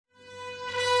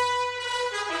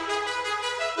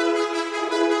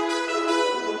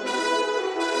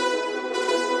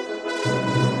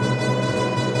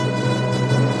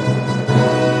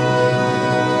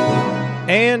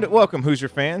And welcome, Hoosier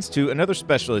fans, to another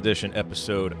special edition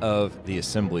episode of The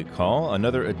Assembly Call,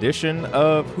 another edition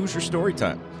of Hoosier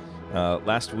Storytime.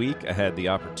 Last week, I had the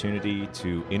opportunity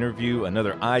to interview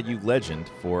another IU legend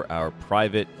for our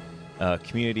private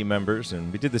community members,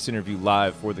 and we did this interview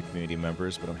live for the community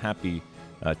members, but I'm happy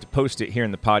to post it here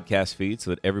in the podcast feed so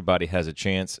that everybody has a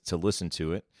chance to listen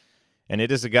to it. And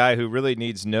it is a guy who really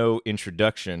needs no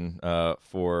introduction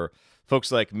for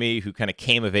folks like me who kind of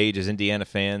came of age as Indiana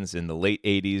fans in the late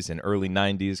 80s and early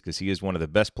 90s, because he is one of the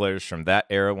best players from that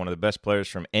era, one of the best players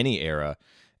from any era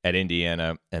at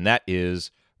Indiana, and that is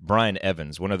Brian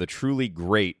Evans, one of the truly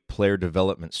great player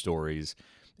development stories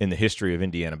in the history of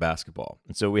Indiana basketball.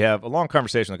 And so we have a long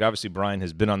conversation. Like, obviously, Brian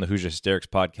has been on the Hoosier Hysterics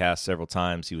podcast several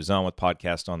times. He was on with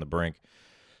Podcast on the Brink.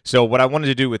 So what I wanted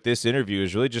to do with this interview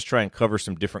is really just try and cover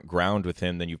some different ground with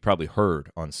him than you've probably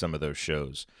heard on some of those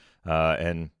shows.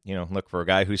 And, you know, look, for a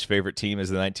guy whose favorite team is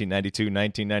the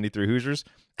 1992-1993 Hoosiers,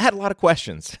 I had a lot of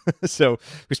questions. So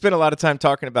we spent a lot of time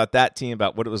talking about that team,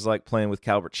 about what it was like playing with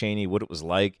Calbert Cheaney, what it was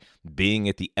like being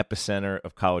at the epicenter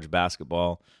of college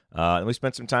basketball. And we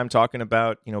spent some time talking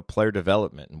about, you know, player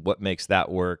development and what makes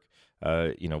that work,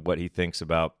 you know, what he thinks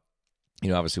about, you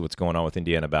know, obviously what's going on with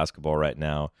Indiana basketball right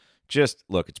now. Just,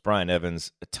 look, it's Brian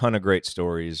Evans, a ton of great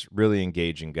stories, really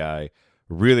engaging guy.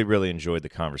 Really, really enjoyed the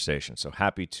conversation. So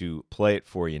happy to play it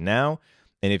for you now.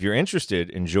 And if you're interested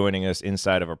in joining us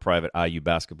inside of our private IU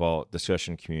basketball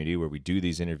discussion community where we do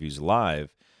these interviews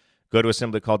live, go to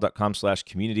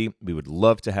assemblycall.com/community. We would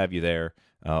love to have you there.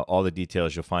 All the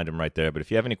details, you'll find them right there. But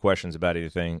if you have any questions about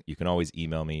anything, you can always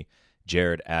email me,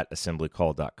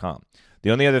 jared@assemblycall.com.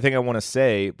 The only other thing I want to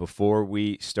say before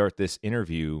we start this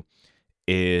interview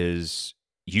is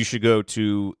you should go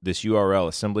to this URL,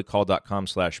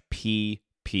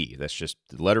 assemblycall.com/PP. That's just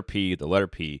the letter P.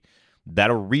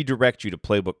 That'll redirect you to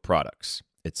Playbook Products.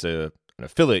 It's an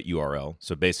affiliate URL.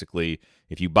 So basically,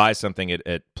 if you buy something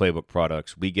at Playbook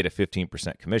Products, we get a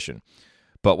 15% commission.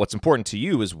 But what's important to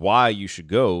you is why you should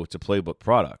go to Playbook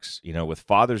Products. You know, with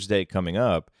Father's Day coming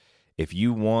up, if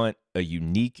you want a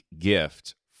unique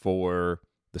gift for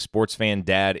the sports fan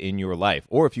dad in your life,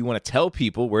 or if you want to tell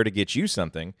people where to get you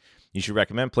something, you should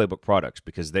recommend Playbook Products,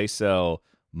 because they sell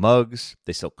mugs,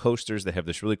 they sell coasters, they have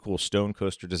this really cool stone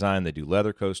coaster design, they do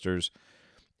leather coasters,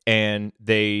 and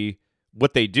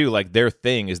what they do, like their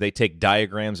thing is they take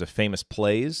diagrams of famous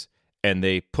plays and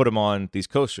they put them on these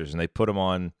coasters and they put them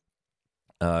on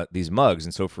these mugs.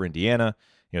 And so for Indiana,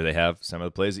 you know, they have some of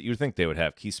the plays that you would think they would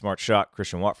have. Keith Smart shot,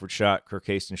 Christian Watford shot, Kirk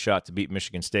Hastings shot to beat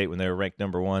Michigan State when they were ranked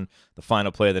number 1, the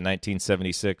final play of the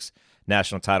 1976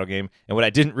 national title game. And what I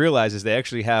didn't realize is they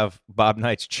actually have Bob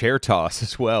Knight's chair toss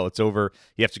as well. It's over,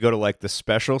 you have to go to like the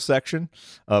special section,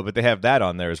 but they have that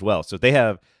on there as well. So they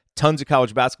have tons of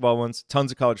college basketball ones,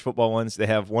 tons of college football ones. They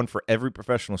have one for every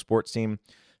professional sports team.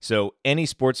 So any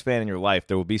sports fan in your life,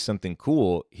 there will be something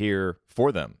cool here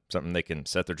for them, something they can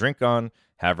set their drink on,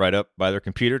 have right up by their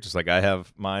computer, just like I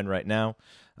have mine right now.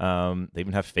 They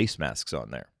even have face masks on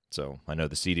there. So I know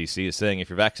the CDC is saying if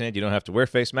you're vaccinated, you don't have to wear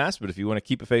face masks, but if you want to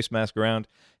keep a face mask around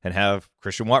and have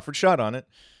Christian Watford shot on it,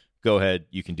 go ahead,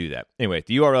 you can do that. Anyway,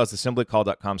 the URL is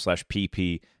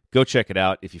assemblycall.com/PP. Go check it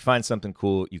out. If you find something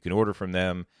cool, you can order from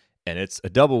them, and it's a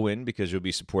double win because you'll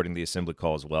be supporting the Assembly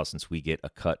Call as well, since we get a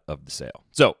cut of the sale.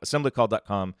 So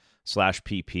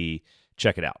assemblycall.com/PP.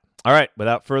 Check it out. All right,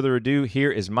 without further ado,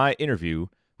 here is my interview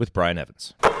with Brian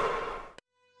Evans.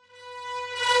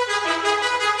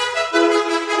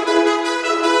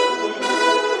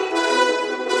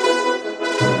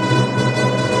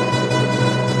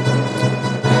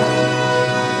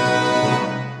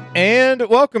 And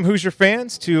welcome, Hoosier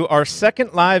fans, to our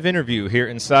second live interview here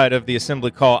inside of the Assembly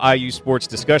Call IU Sports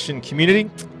Discussion community.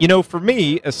 You know, for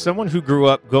me, as someone who grew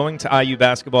up going to IU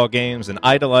basketball games and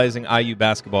idolizing IU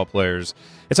basketball players,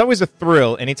 it's always a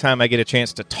thrill anytime I get a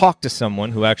chance to talk to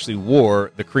someone who actually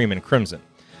wore the cream and crimson.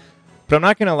 But I'm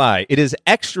not going to lie, it is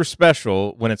extra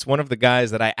special when it's one of the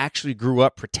guys that I actually grew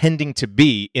up pretending to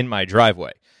be in my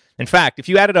driveway. In fact, if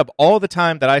you added up all the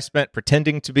time that I spent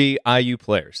pretending to be IU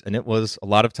players, and it was a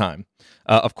lot of time,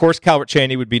 of course, Calbert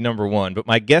Cheaney would be number 1, but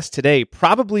my guest today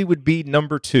probably would be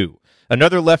number 2,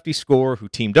 another lefty scorer who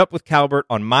teamed up with Calbert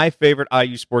on my favorite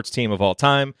IU sports team of all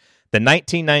time, the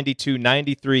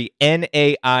 1992-93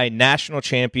 NAI national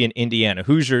champion Indiana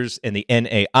Hoosiers, and the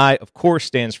NAI, of course,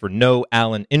 stands for No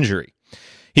Allen Injury.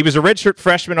 He was a redshirt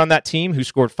freshman on that team who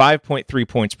scored 5.3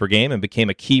 points per game and became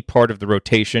a key part of the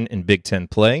rotation in Big Ten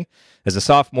play. As a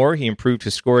sophomore, he improved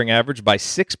his scoring average by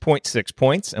 6.6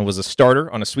 points and was a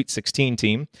starter on a Sweet 16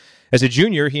 team. As a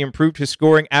junior, he improved his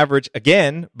scoring average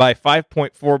again by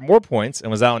 5.4 more points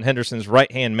and was Alan Henderson's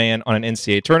right-hand man on an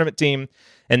NCAA tournament team.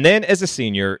 And then as a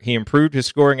senior, he improved his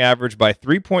scoring average by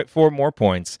 3.4 more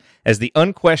points as the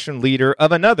unquestioned leader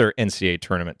of another NCAA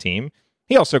tournament team.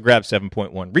 He also grabbed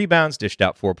 7.1 rebounds, dished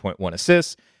out 4.1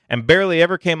 assists, and barely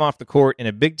ever came off the court in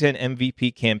a Big Ten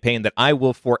MVP campaign that I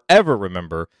will forever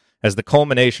remember as the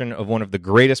culmination of one of the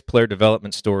greatest player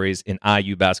development stories in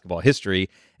IU basketball history.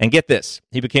 And get this,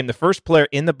 he became the first player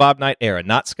in the Bob Knight era,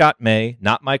 not Scott May,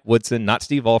 not Mike Woodson, not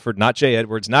Steve Alford, not Jay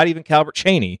Edwards, not even Calbert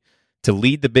Chaney, to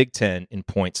lead the Big Ten in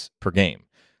points per game.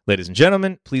 Ladies and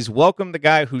gentlemen, please welcome the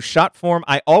guy whose shot form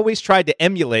I always tried to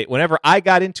emulate whenever I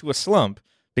got into a slump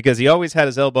because he always had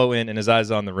his elbow in and his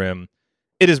eyes on the rim.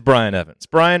 It is Brian Evans.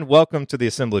 Brian, welcome to the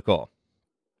Assembly Call.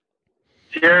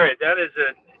 Jared, that is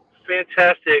a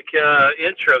fantastic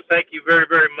intro. Thank you very,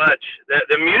 very much.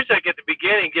 The music at the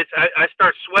beginning I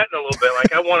start sweating a little bit.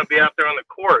 Like I want to be out there on the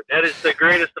court. That is the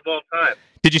greatest of all time.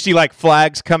 Did you see like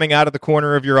flags coming out of the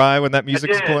corner of your eye when that music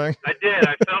is playing? I did.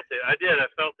 I felt it. I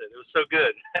felt it. It was so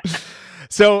good.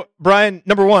 So, Brian,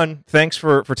 number one, thanks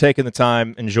for taking the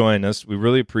time and joining us. We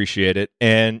really appreciate it.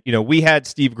 And, we had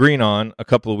Steve Green on a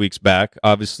couple of weeks back,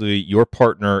 obviously your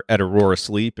partner at Aurora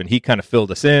Sleep, and he kind of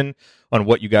filled us in on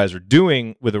what you guys are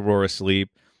doing with Aurora Sleep.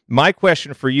 My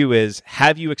question for you is,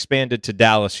 have you expanded to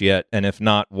Dallas yet? And if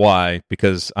not, why?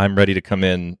 Because I'm ready to come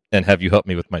in and have you help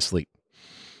me with my sleep.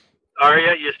 Are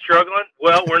you? You struggling?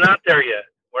 Well, we're not there yet.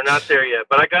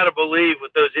 But I got to believe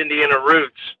with those Indiana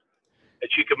roots that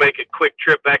you can make a quick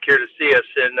trip back here to see us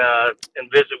and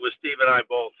visit with Steve and I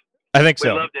both. I think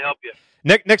so. We'd love to help you.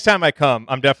 Next time I come,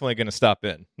 I'm definitely going to stop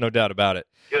in. No doubt about it.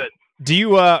 Good. Do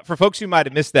you, for folks who might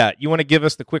have missed that, you want to give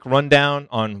us the quick rundown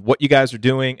on what you guys are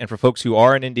doing? And for folks who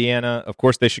are in Indiana, of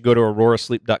course, they should go to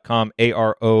aurorasleep.com,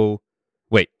 A-R-O-R-A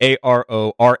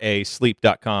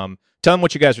sleep.com. Tell them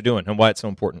what you guys are doing and why it's so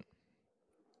important.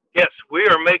 Yes, we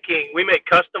make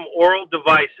custom oral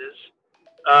devices.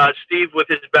 Steve, with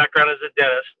his background as a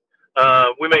dentist,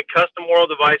 we make custom oral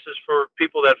devices for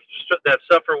people that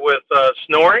suffer with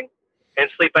snoring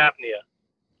and sleep apnea.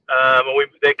 When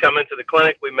they come into the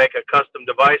clinic, we make a custom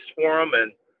device for them,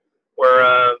 and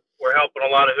we're helping a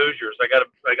lot of Hoosiers. I got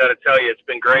to tell you, it's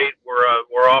been great.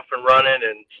 We're off and running,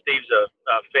 and Steve's a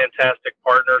fantastic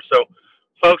partner. So,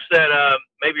 folks that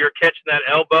maybe are catching that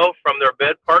elbow from their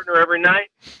bed partner every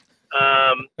night,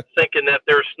 thinking that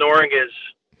their snoring is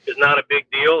not a big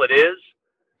deal, it is.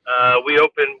 We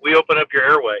open up your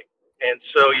airway, and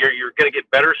so you're going to get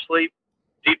better sleep,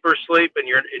 deeper sleep, and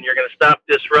you're going to stop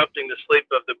disrupting the sleep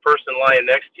of the person lying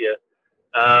next to you.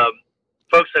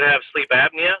 Folks that have sleep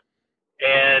apnea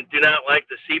and do not like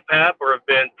the CPAP or have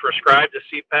been prescribed a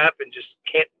CPAP and just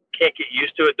can't get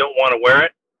used to it, don't want to wear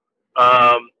it,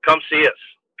 come see us.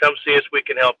 Come see us. We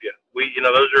can help you. We get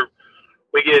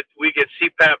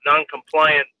CPAP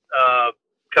non-compliant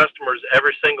customers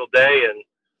every single day, and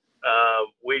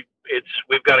we've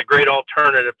got a great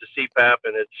alternative to CPAP,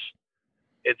 and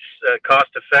it's cost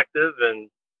effective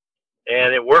and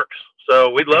it works.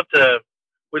 So we'd love to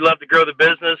grow the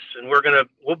business, and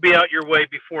we'll be out your way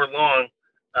before long.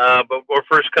 But our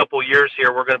first couple of years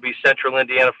here, we're going to be Central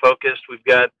Indiana focused. We've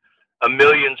got 1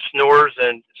 million snorers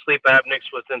and sleep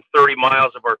apneics within 30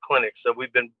 miles of our clinic. So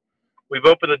we've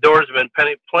opened the doors, have been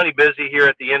plenty busy here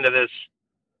at the end of this.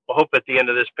 I hope at the end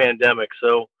of this pandemic.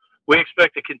 So we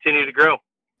expect to continue to grow.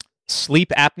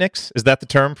 Sleep apneics, is that the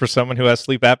term for someone who has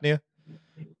sleep apnea?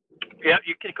 Yeah,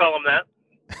 you can call them that.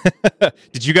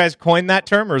 Did you guys coin that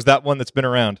term, or is that one that's been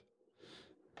around?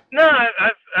 No,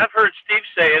 I've heard Steve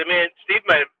say it. I mean, Steve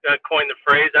might have coined the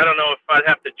phrase. I don't know if I'd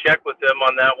have to check with him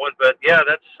on that one, but yeah,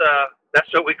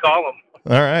 that's what we call them.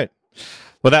 All right.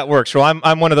 Well, that works. Well,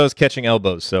 I'm one of those catching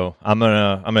elbows, so I'm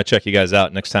gonna check you guys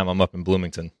out next time I'm up in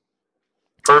Bloomington.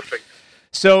 Perfect.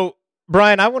 So,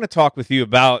 Brian, I want to talk with you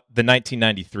about the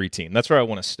 1993 team. That's where I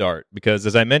want to start because,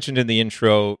 as I mentioned in the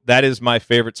intro, that is my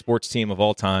favorite sports team of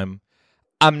all time.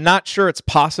 I'm not sure it's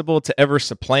possible to ever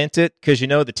supplant it because,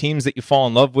 the teams that you fall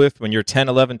in love with when you're 10,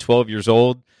 11, 12 years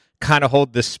old kind of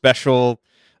hold this special,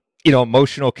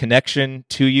 emotional connection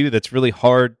to you that's really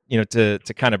hard, to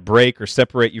kind of break or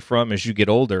separate you from as you get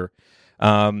older.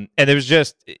 And it was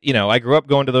just, I grew up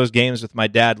going to those games with my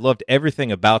dad, loved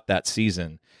everything about that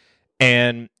season.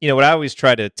 And, what I always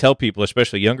try to tell people,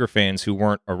 especially younger fans who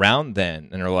weren't around then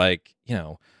and are like,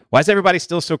 why is everybody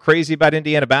still so crazy about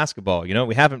Indiana basketball?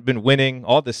 We haven't been winning,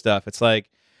 all this stuff. It's like,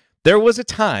 there was a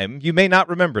time, you may not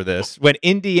remember this, when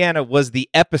Indiana was the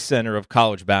epicenter of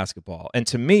college basketball. And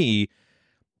to me,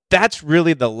 that's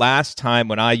really the last time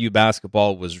when IU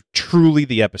basketball was truly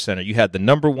the epicenter. You had the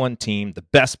number one team, the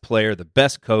best player, the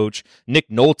best coach, Nick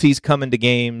Nolte's coming to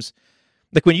games.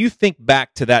 Like when you think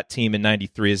back to that team in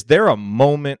 93, is there a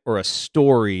moment or a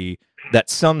story that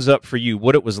sums up for you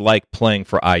what it was like playing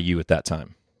for IU at that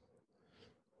time?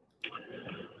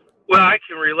 Well, I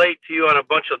can relate to you on a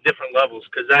bunch of different levels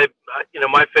because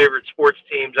my favorite sports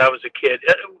teams. I was a kid,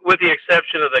 with the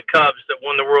exception of the Cubs that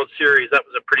won the World Series. That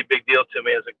was a pretty big deal to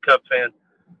me as a Cub fan.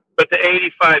 But the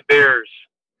 '85 Bears,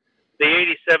 the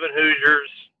 '87 Hoosiers,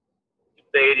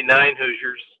 the '89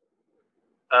 Hoosiers,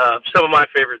 some of my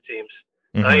favorite teams.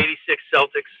 '86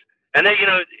 Celtics, and they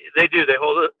do. They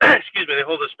hold they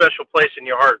hold a special place in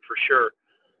your heart for sure.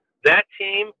 That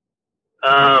team,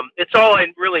 it's all I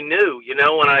really knew.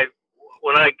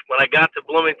 When I got to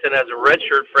Bloomington as a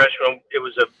redshirt freshman, it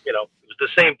was the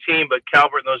same team, but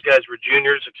Calvert and those guys were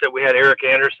juniors, except we had Eric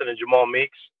Anderson and Jamal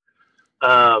Meeks.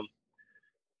 And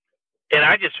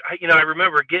I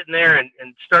remember getting there and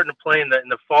starting to play in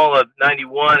the fall of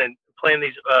 '91 and playing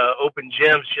these open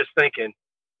gyms, just thinking,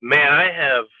 man, I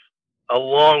have a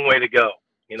long way to go.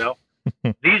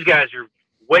 These guys are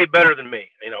way better than me.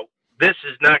 This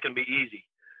is not going to be easy.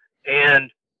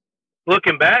 And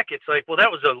looking back, it's like, well,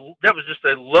 that was just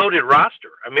a loaded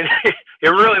roster. I mean, it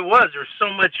really was. There was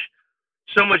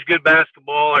so much good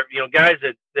basketball. Or, guys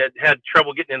that had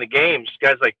trouble getting in the games.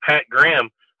 Guys like Pat Graham.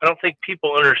 I don't think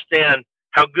people understand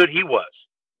how good he was.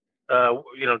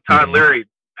 Todd Leary,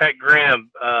 Pat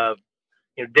Graham,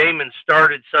 Damon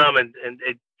started some and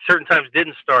certain times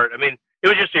didn't start. I mean, it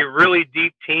was just a really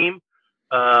deep team.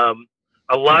 A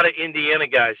lot of Indiana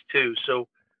guys too. So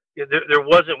we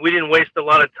didn't waste a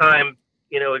lot of time,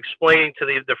 explaining to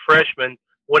the freshmen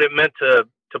what it meant to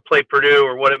play Purdue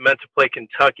or what it meant to play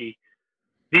Kentucky.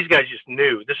 These guys just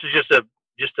knew. This is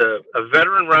just a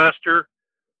veteran roster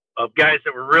of guys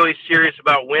that were really serious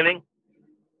about winning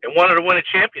and wanted to win a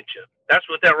championship. That's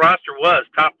what that roster was,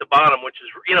 top to bottom, which is,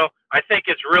 I think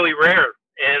it's really rare.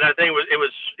 And I think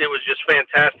it was just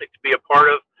fantastic to be a part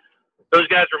of. Those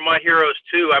guys were my heroes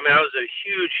too. I mean, I was a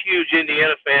huge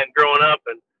Indiana fan growing up,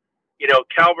 and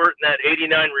Calvert and that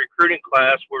 '89 recruiting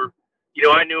class were,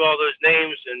 I knew all those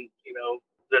names and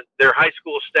their high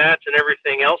school stats and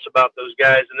everything else about those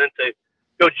guys, and then to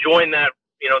go join that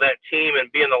that team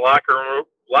and be in the locker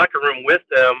room with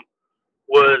them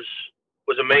was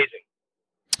amazing.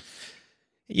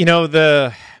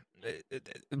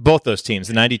 Both those teams,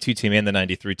 the '92 team and the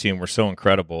 '93 team, were so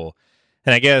incredible.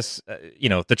 And I guess,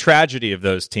 the tragedy of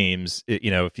those teams,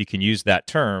 if you can use that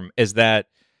term, is that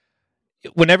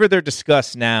whenever they're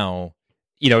discussed now,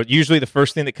 usually the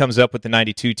first thing that comes up with the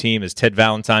 '92 team is Ted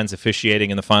Valentine's officiating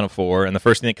in the Final Four, and the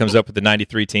first thing that comes up with the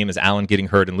 '93 team is Allen getting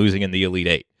hurt and losing in the Elite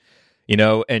Eight.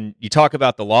 And you talk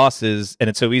about the losses, and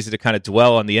it's so easy to kind of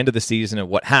dwell on the end of the season and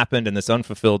what happened and this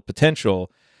unfulfilled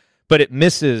potential, but it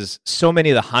misses so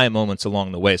many of the high moments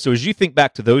along the way. So as you think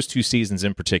back to those two seasons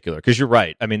in particular, because you're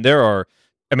right, I mean,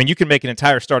 you can make an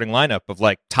entire starting lineup of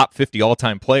like top 50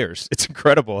 all-time players. It's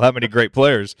incredible how many great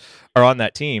players are on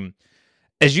that team.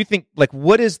 As you think, like,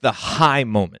 what is the high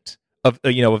moment of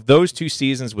those two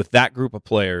seasons with that group of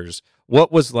players? What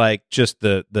was like just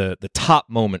the top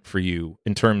moment for you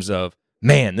in terms of,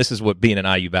 man, this is what being an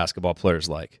IU basketball player is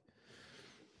like?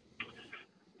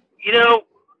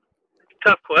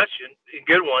 Tough question. A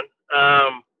good one.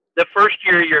 The first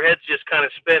year, your head's just kind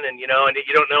of spinning, and you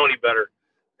don't know any better.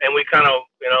 And we kind of,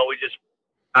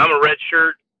 I'm a red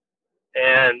shirt,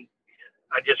 and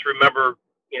I just remember,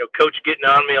 Coach getting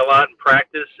on me a lot in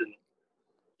practice and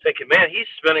thinking, man, he's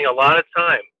spending a lot of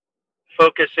time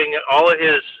focusing all of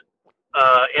his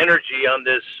energy on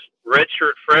this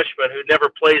redshirt freshman who never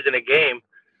plays in a game.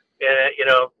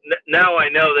 And, now I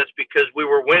know that's because we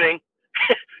were winning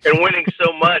and winning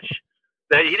so much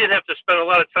that he didn't have to spend a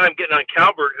lot of time getting on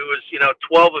Calvert, who was,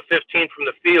 12 of 15 from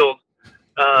the field,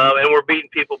 and we're beating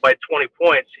people by 20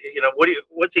 points.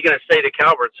 What's he going to say to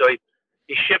Calvert? So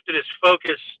he shifted his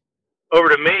focus over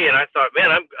to me, and I thought, man,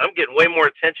 I'm getting way more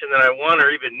attention than I want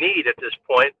or even need at this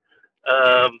point.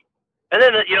 And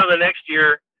then, the next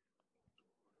year,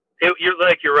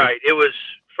 you're right. It was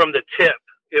from the tip.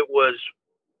 It was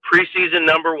preseason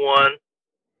number one,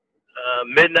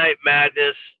 Midnight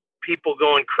Madness, people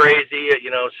going crazy,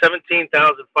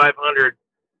 17,500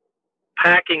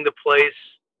 packing the place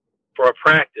for a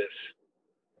practice,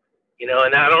 and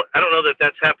I don't know that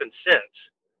that's happened since,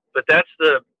 but that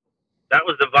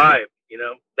was the vibe,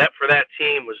 that for that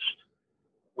team was,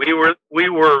 we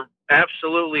were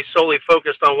absolutely solely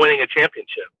focused on winning a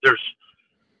championship. There's,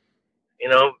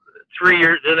 3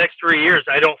 years, the next 3 years,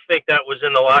 I don't think that was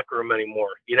in the locker room anymore.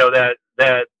 That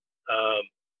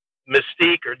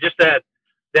mystique or just that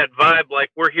vibe,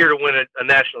 like we're here to win a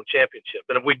national championship.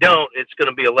 And if we don't, it's going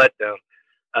to be a letdown.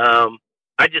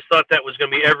 I just thought that was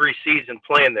going to be every season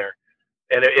playing there.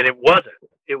 and it wasn't.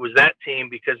 It was that team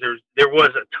because there was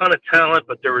a ton of talent,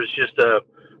 but there was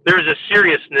a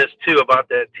seriousness too about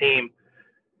that team.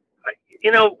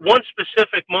 One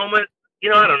specific moment.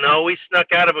 I don't know. We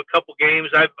snuck out of a couple games.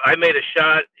 I made a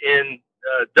shot in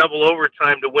double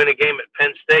overtime to win a game at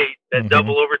Penn State. That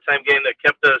double overtime game that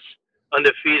kept us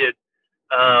undefeated.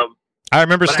 I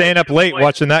remember staying up late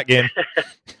watching that game.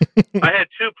 I had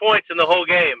 2 points in the whole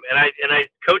game, and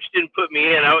coach didn't put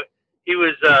me in. He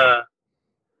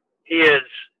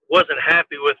wasn't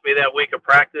happy with me that week of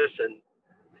practice, and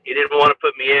he didn't want to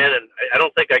put me in. And I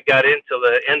don't think I got in till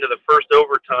the end of the first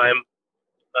overtime,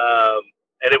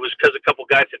 and it was because a couple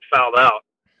guys had fouled out.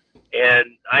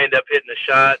 And I ended up hitting a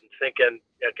shot and thinking,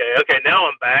 okay, now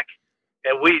I'm back.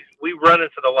 And we run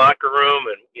into the locker room,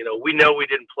 and we know we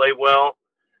didn't play well.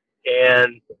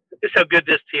 And this is how good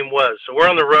this team was. So we're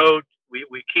on the road.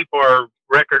 We keep our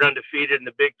record undefeated in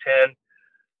the Big Ten.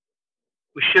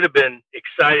 We should have been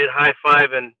excited, high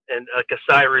five, and like a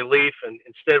sigh of relief. And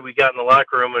instead, we got in the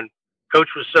locker room, and coach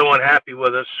was so unhappy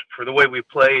with us for the way we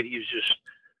played. He was just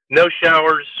no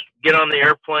showers, get on the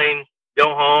airplane,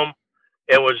 go home,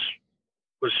 and was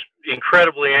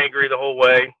incredibly angry the whole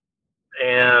way.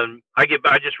 And I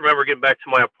just remember getting back to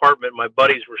my apartment. My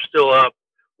buddies were still up,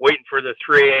 waiting for the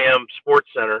 3 a.m. Sports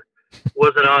Center. It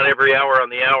wasn't on every hour on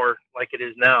the hour like it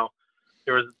is now.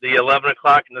 There was the 11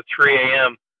 o'clock and the 3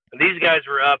 a.m. And these guys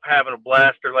were up having a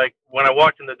blast. They're like, when I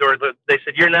walked in the door, they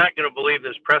said, "You're not going to believe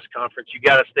this press conference. You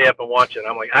got to stay up and watch it."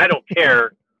 I'm like, I don't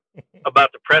care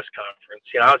about the press conference.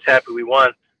 I was happy we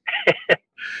won.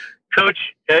 Coach,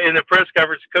 in the press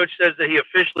conference, Coach says that he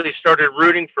officially started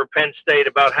rooting for Penn State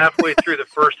about halfway through the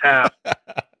first half.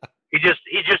 He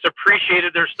just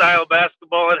appreciated their style of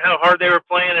basketball and how hard they were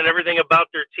playing and everything about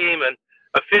their team. And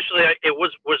officially, it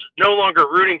was no longer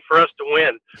rooting for us to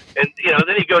win. And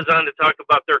then he goes on to talk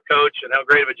about their coach and how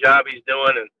great of a job he's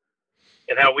doing,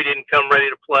 and how we didn't come ready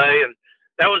to play. And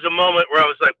that was a moment where I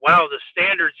was like, wow, the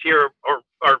standards here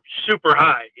are super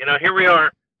high. Here we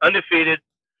are, undefeated,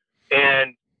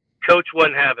 and coach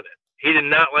wasn't having it. He did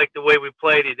not like the way we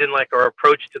played. He didn't like our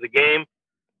approach to the game.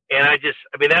 And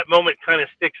that moment kind of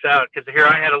sticks out because here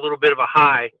I had a little bit of a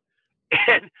high,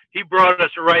 and he brought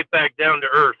us right back down to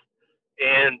earth.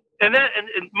 And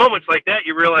moments like that,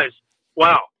 you realize,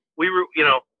 wow, we're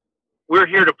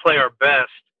here to play our best.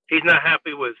 He's not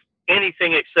happy with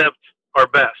anything except our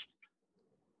best,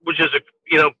 which is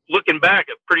looking back,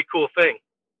 a pretty cool thing.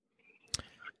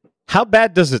 How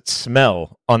bad does it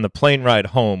smell on the plane ride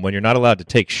home when you're not allowed to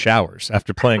take showers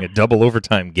after playing a double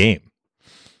overtime game?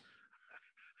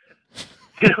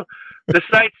 The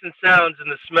sights and sounds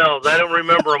and the smells, I don't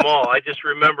remember them all. I just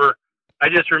remember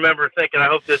thinking, I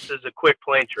hope this is a quick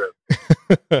plane trip.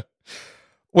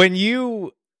 When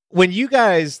you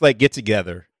guys get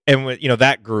together and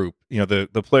that group,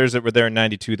 the players that were there in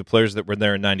 92, the players that were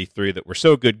there in 93 that were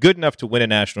so good enough to win a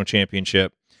national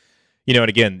championship. And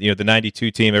again, the 92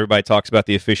 team, everybody talks about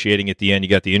the officiating at the end. You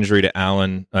got the injury to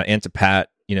Allen and to Pat,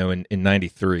 in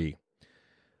 93.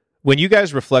 When you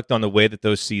guys reflect on the way that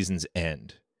those seasons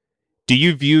end, do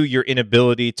you view your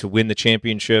inability to win the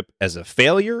championship as a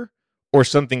failure or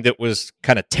something that was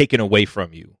kind of taken away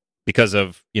from you because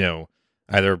of,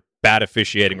 either bad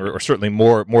officiating or certainly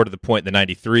more to the point in the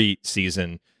 93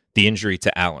 season, the injury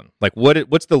to Allen?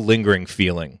 What's the lingering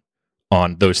feeling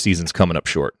on those seasons coming up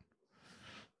short?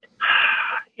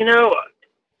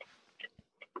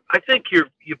 I think you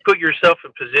put yourself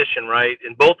in position, right?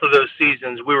 In both of those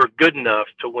seasons, we were good enough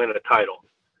to win a title.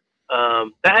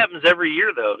 That happens every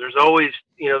year, though. There's always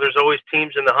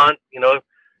teams in the hunt.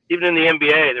 Even in the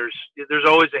NBA, there's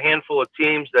always a handful of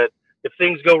teams that if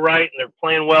things go right and they're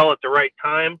playing well at the right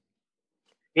time,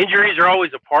 injuries are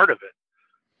always a part of it.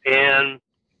 And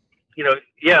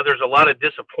there's a lot of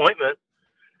disappointment,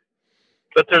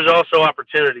 but there's also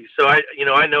opportunity. So I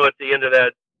know at the end of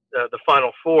that, the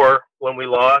Final Four when we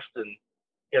lost, and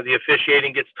the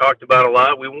officiating gets talked about a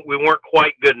lot. We weren't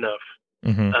quite good enough,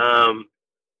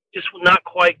 just not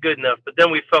quite good enough. But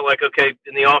then we felt like, okay,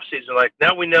 in the off season,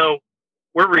 now we know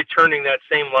we're returning that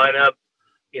same lineup.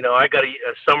 I got a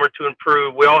summer to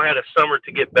improve. We all had a summer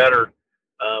to get better.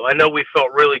 I know we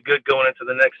felt really good going into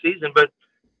the next season, but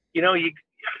you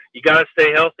got to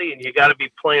stay healthy and you got to be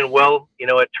playing well,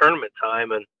 at tournament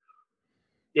time. And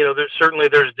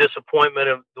there's disappointment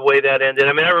of the way that ended.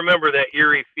 I rember that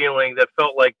eerie feeling that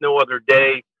felt like no other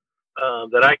day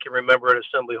that I can remember at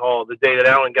Assembly Hall, the day that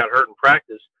Allen got hurt in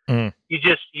practice. Mm.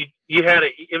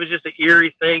 It was just an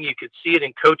eerie thing. You could see it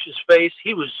in Coach's face.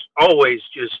 He was always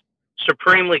just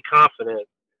supremely confident.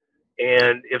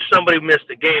 And if somebody missed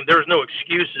a game, there was no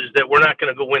excuses that we're not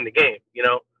going to go win the game.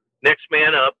 Next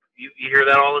man up, You hear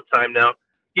that all the time now.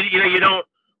 You don't.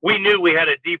 We knew we had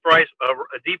a deep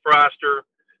roster,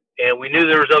 and we knew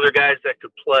there was other guys that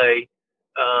could play.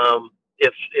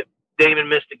 If Damon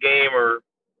missed a game or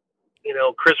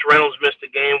Chris Reynolds missed a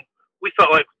game, we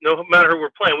felt like no matter who we're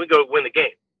playing, we go win the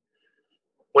game.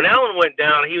 When Allen went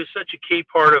down, he was such a key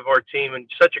part of our team and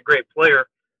such a great player.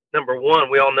 Number one,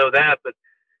 we all know that, but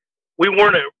we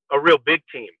weren't a real big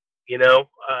team.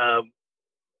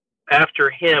 After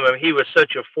him, I mean, he was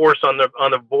such a force on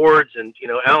the boards, and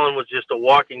Allen was just a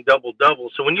walking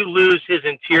double-double. So when you lose his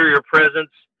interior presence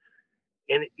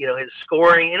and his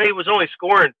scoring, he was only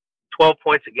scoring 12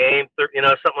 points a game,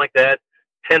 something like that,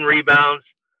 10 rebounds,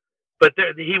 but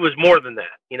he was more than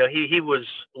that. He was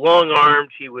long-armed.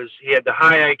 He had the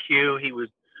high IQ. He was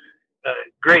a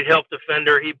great help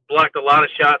defender. He blocked a lot of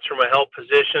shots from a help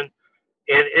position,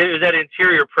 and it was that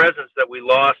interior presence that we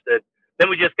lost. That then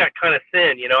we just got kind of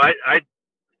thin. I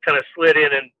kind of slid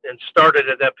in and started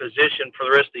at that position for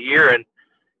the rest of the year, and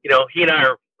he and I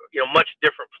are much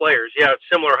different players. Yeah,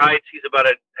 similar heights. He's about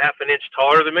a half an inch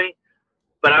taller than me,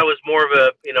 but I was more of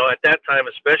a at that time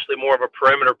especially more of a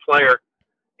perimeter player.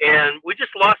 And we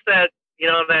just lost that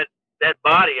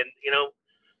body. And,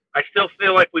 I still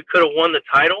feel like we could have won the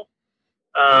title.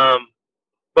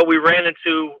 But we ran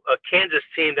into a Kansas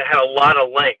team that had a lot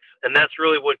of length. And that's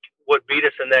really what beat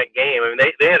us in that game. I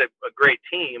mean, they had a great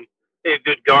team. They had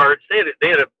good guards. They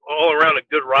had all around a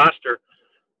good roster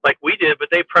like we did, but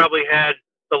they probably had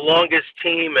the longest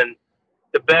team and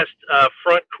the best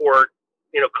front court,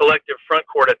 collective front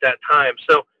court at that time.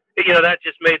 So, that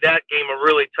just made that game a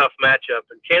really tough matchup,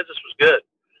 and Kansas was good.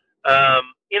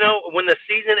 When the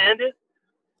season ended,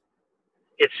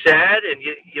 it's sad, and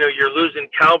you're losing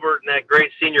Calbert and that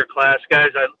great senior class, guys.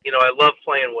 I love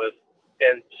playing with,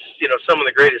 and some of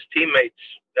the greatest teammates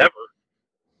ever.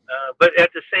 But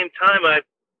at the same time,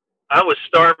 I was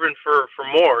starving for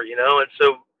more, and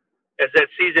so as that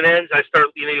season ends, I start.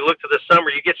 You look to the summer,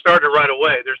 you get started right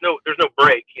away. There's no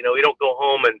break. You don't go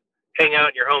home and hang out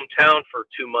in your hometown for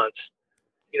 2 months.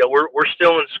 We're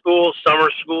still in school.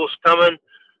 Summer school's coming.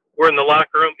 We're in the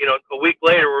locker room. A week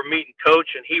later, we're meeting coach,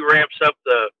 and he ramps up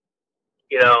the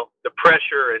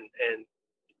pressure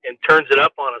and turns it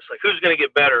up on us. Like, who's going to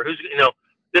get better?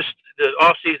 The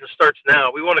off season starts now.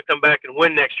 We want to come back and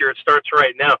win next year. It starts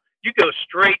right now. You go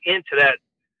straight into that,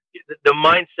 the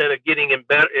mindset of getting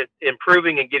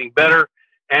improving and getting better,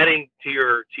 adding to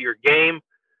your game.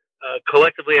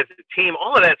 Collectively as a team,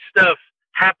 all of that stuff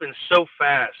happens so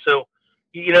fast. So,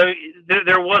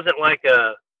 there wasn't like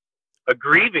a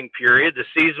grieving period. The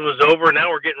season was over.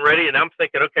 Now we're getting ready, and I'm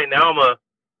thinking, okay, now I'm a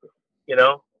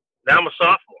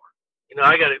sophomore.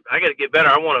 I got to get better.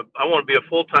 I want to be a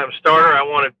full-time starter. I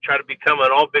want to try to become an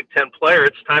all Big Ten player.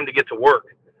 It's time to get to work,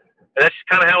 and that's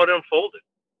kind of how it unfolded.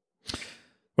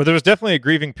 Well, there was definitely a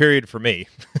grieving period for me.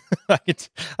 I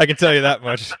can tell you that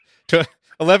much.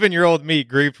 11-year-old me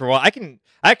grieved for a while.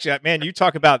 Man, you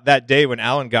talk about that day when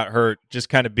Allen got hurt, just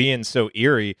kind of being so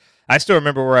eerie. I still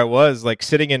remember where I was, like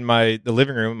sitting in the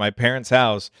living room at my parents'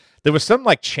 house. There was some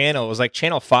channel, it was like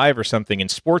Channel 5 or something, and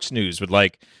sports news would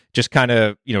just kind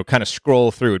of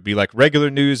scroll through. It'd be like regular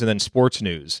news and then sports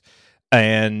news.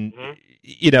 And,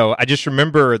 I just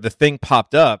remember the thing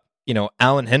popped up,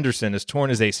 Allen Henderson has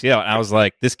torn his ACL. And I was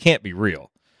like, this can't be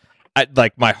real.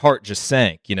 My heart just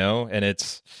sank, and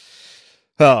it's,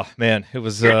 oh, man, it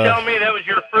was... You're telling me that was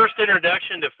your first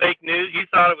introduction to fake news? You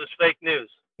thought it was fake news.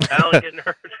 Allen getting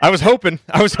hurt. I was hoping.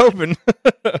 I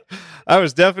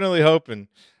was definitely hoping.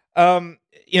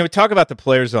 Talk about the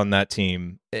players on that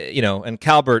team, and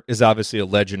Calbert is obviously a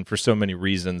legend for so many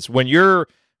reasons. When your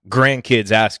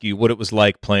grandkids ask you what it was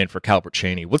like playing for Calbert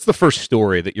Cheaney, what's the first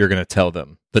story that you're going to tell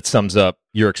them that sums up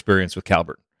your experience with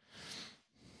Calbert?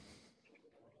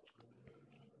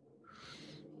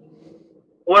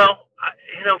 Well,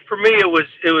 for me, it was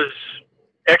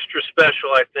extra special,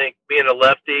 I think, being a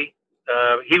lefty.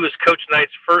 He was Coach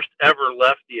Knight's first ever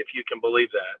lefty, if you can believe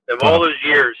that. Of all those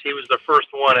years, he was the first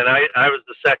one, and I was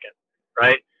the second,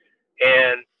 right?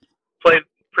 And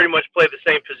pretty much played the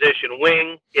same position,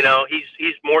 wing. He's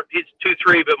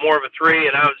 2-3, but more of a 3,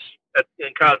 and I was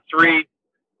in kind of 3,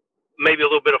 maybe a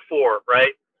little bit of 4,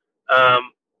 right? I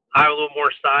had a little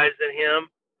more size than him,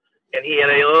 and he had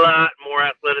a lot more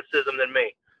athleticism than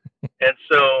me. And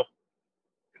so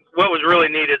what was really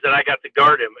neat is that I got to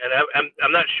guard him, and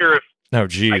I'm not sure if I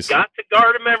got to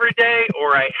guard him every day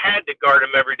or I had to guard him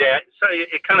every day. So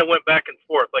it kind of went back and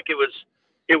forth. Like it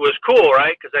was cool,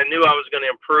 right? Because I knew I was going to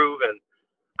improve, and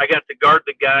I got to guard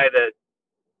the guy that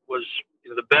was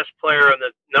the best player on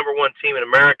the number 1 team in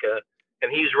America,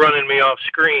 and he's running me off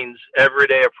screens every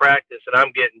day of practice, and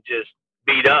I'm getting just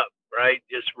beat up. right?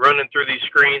 Just running through these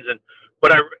screens.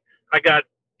 But I got,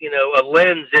 a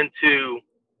lens into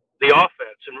the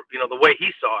offense and, the way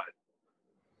he saw it.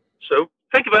 So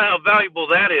think about how valuable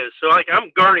that is. So like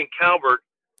I'm guarding Calvert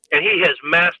and he has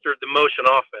mastered the motion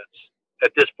offense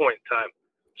at this point in time.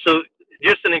 So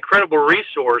just an incredible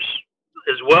resource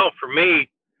as well for me,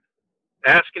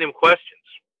 asking him questions,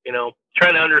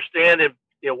 trying to understand him,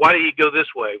 why did he go this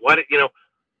way? Why did,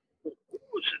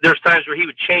 there's times where he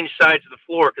would change sides of the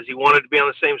floor because he wanted to be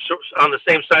on the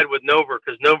same side with Nover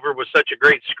because Nover was such a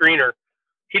great screener.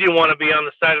 He didn't want to be on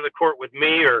the side of the court with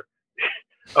me or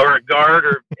a guard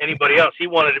or anybody else. He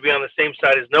wanted to be on the same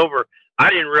side as Nover. I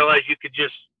didn't realize you could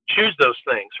just choose those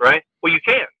things, right? Well, you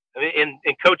can. I mean,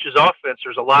 in coach's offense,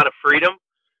 there's a lot of freedom,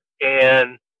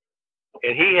 and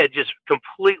he had just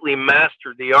completely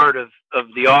mastered the art of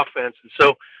the offense. And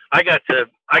so I got to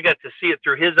see it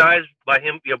through his eyes by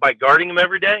him, by guarding him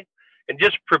every day, and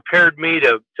just prepared me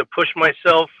to push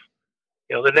myself,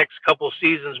 the next couple of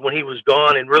seasons when he was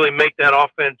gone and really make that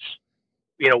offense,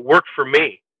 work for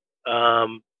me.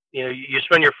 You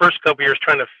spend your first couple of years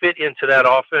trying to fit into that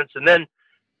offense, and then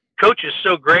coach is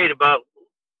so great about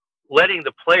letting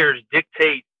the players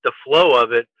dictate the flow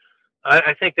of it.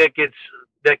 I think that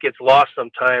gets lost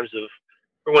sometimes.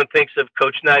 Everyone thinks of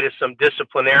Coach Knight as some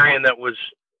disciplinarian that was,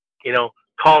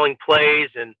 calling plays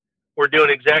and we're doing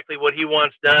exactly what he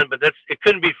wants done, but it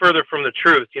couldn't be further from the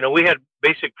truth. We had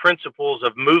basic principles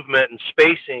of movement and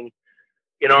spacing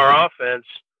in our offense,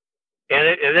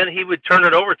 and then he would turn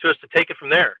it over to us to take it from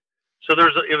there. So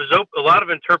it was a lot of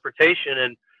interpretation,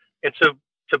 and so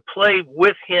to play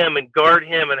with him and guard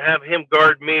him and have him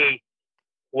guard me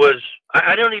was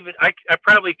I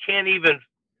probably can't even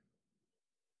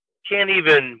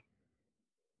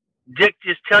Dick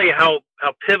just tell you how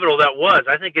pivotal that was.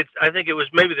 I think it was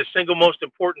maybe the single most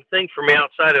important thing for me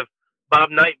outside of Bob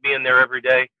Knight being there every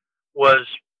day was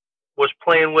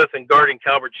playing with and guarding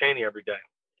Calvert Chaney every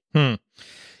day.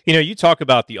 You talk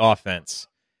about the offense.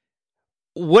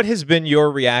 What has been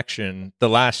your reaction the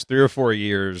last 3 or 4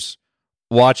 years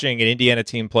watching an Indiana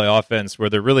team play offense where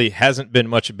there really hasn't been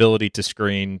much ability to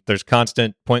screen? There's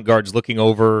constant point guards looking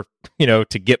over,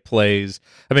 to get plays.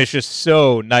 I mean, it's just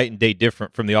so night and day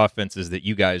different from the offenses that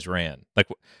you guys ran. Like,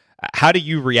 how do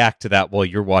you react to that while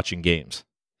you're watching games?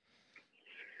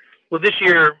 Well, this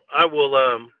year I will.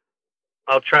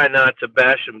 I'll try not to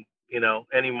bash them,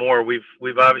 anymore.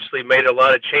 We've obviously made a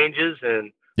lot of changes,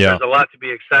 and there's a lot to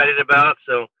be excited about.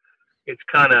 So it's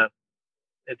kind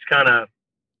of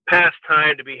past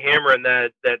time to be hammering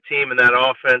that team and that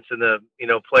offense and the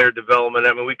player development.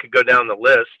 I mean, we could go down the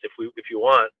list if you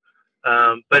want.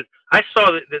 But I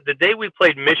saw that the day we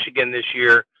played Michigan this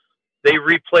year, they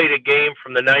replayed a game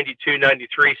from the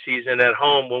 92-93 season at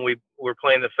home when we were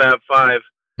playing the Fab Five.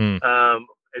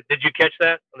 Did you catch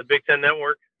that on the Big Ten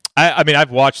Network? I mean,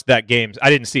 I've watched that game. I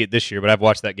didn't see it this year, but I've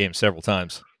watched that game several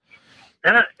times.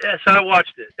 And so I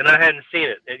watched it, and I hadn't seen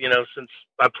it, since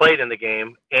I played in the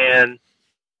game, and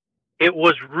it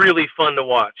was really fun to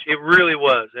watch. It really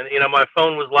was. And, my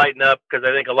phone was lighting up because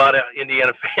I think a lot of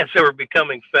Indiana fans that were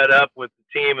becoming fed up with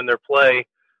the team and their play.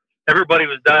 Everybody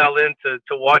was dialed in to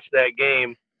watch that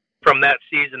game from that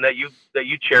season that you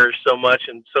cherished so much,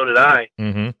 and so did I.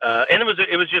 Mm-hmm. And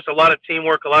it was just a lot of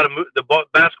teamwork, a lot of the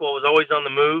basketball was always on the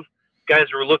move. Guys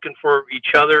were looking for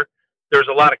each other. There was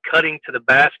a lot of cutting to the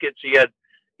basket. So you had,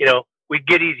 we'd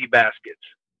get easy baskets,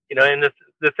 and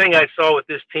the thing I saw with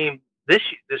this team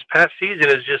this past season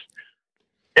is just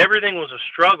everything was a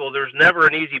struggle. There's never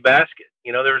an easy basket.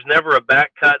 There was never a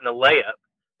back cut and a layup.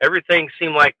 Everything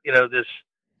seemed like, this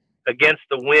against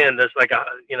the wind. That's like a,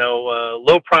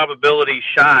 low probability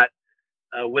shot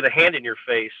with a hand in your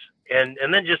face. And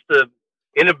then just the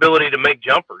inability to make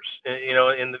jumpers,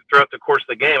 throughout the course of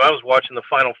the game. I was watching the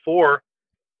Final Four,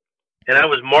 and I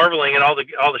was marveling at all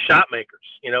the shot makers.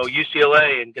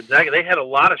 UCLA and Gonzaga, they had a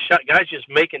lot of guys just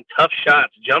making tough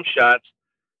shots, jump shots.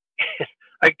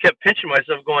 I kept pinching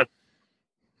myself going,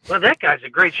 well, that guy's a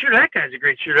great shooter. That guy's a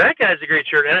great shooter. That guy's a great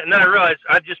shooter. And then I realized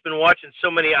I've just been watching so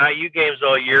many IU games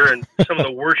all year and some of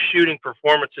the worst shooting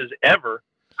performances ever.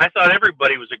 I thought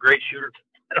everybody was a great shooter.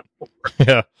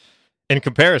 Yeah. In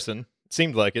comparison, it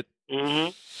seemed like it.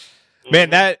 Mm-hmm. Man,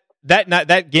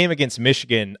 that game against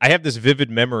Michigan, I have this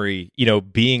vivid memory,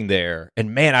 being there.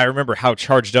 And man, I remember how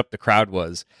charged up the crowd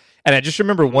was. And I just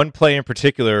remember one play in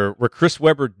particular where Chris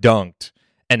Webber dunked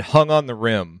and hung on the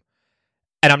rim.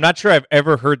 And I'm not sure I've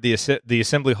ever heard the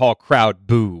Assembly Hall crowd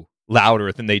boo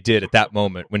louder than they did at that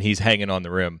moment when he's hanging on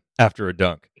the rim after a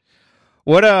dunk.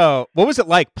 What was it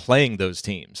like playing those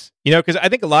teams? Because I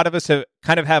think a lot of us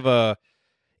have a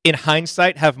in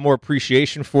hindsight, have more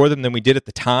appreciation for them than we did at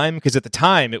the time. Because at the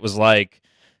time, it was like,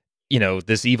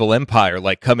 this evil empire,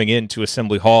 like coming into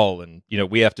Assembly Hall, and,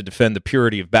 we have to defend the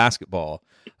purity of basketball.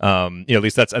 At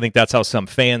least I think that's how some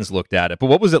fans looked at it. But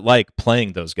what was it like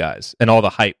playing those guys and all the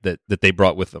hype that they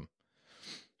brought with them?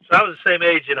 So I was the same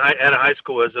age at a high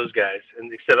school as those guys,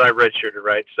 and except I redshirted,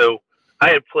 right? So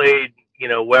I had played,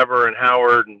 Weber and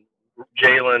Howard and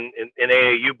Jalen in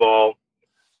AAU ball.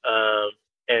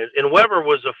 And Weber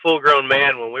was a full-grown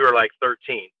man when we were like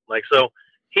 13. So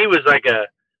he was like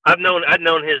I'd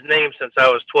known his name since I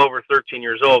was 12 or 13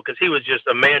 years old, because he was just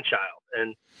a man-child.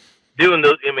 And doing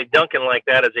dunking like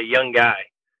that as a young guy,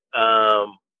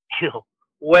 he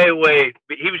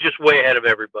was just way ahead of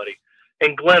everybody.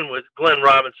 And Glenn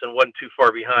Robinson wasn't too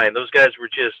far behind. Those guys were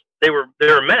they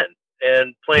were men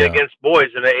and playing against boys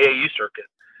in the AAU circuit.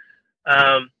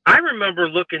 I remember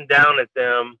looking down at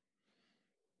them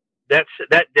that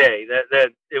day,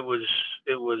 that it was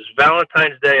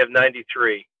Valentine's Day of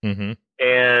 '93,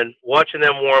 and watching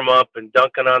them warm up and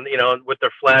dunking on, with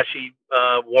their flashy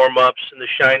warm ups and the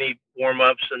shiny warm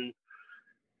ups, and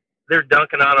they're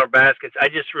dunking on our baskets. I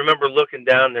just remember looking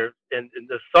down there, and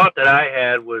the thought that I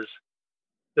had was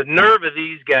the nerve of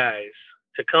these guys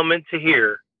to come into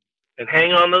here and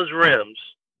hang on those rims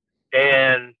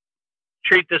and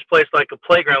treat this place like a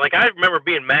playground. Like, I remember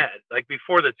being mad, like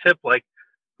before the tip, like,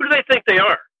 who do they think they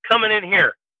are coming in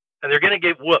here and they're going to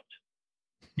get whooped?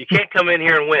 You can't come in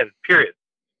here and win, period.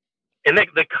 And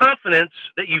the confidence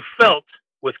that you felt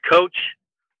with Coach,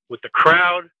 with the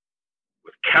crowd,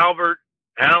 with Calvert,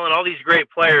 Allen, all these great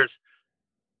players,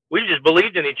 we just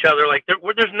believed in each other. Like,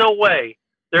 there's no way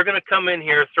they're going to come in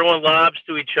here throwing lobs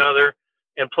to each other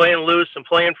and playing loose and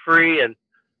playing free. And,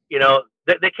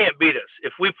 they can't beat us.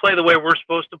 If we play the way we're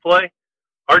supposed to play,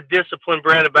 our disciplined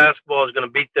brand of basketball is going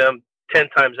to beat them 10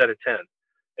 times out of 10.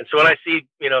 And so when I see,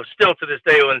 still to this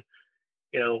day, when,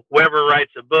 Weber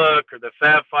writes a book, or the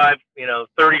Fab Five,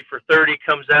 30 for 30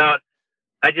 comes out,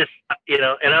 I just,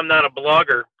 and I'm not a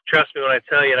blogger, trust me when I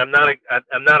tell you, and I'm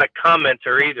not a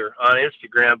commenter either on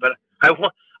Instagram, but I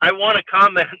want to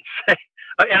comment and say,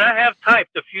 and I have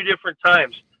typed a few different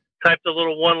times, typed a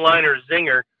little one-liner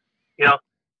zinger,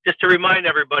 just to remind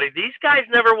everybody, these guys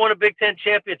never won a Big Ten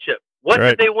championship. What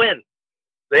did they win?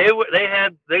 They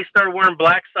started wearing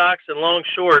black socks and long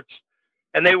shorts,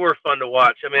 and they were fun to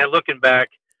watch. I mean, looking back,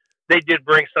 they did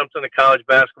bring something to college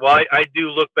basketball. I do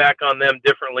look back on them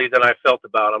differently than I felt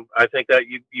about them. I think that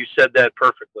you said that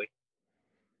perfectly.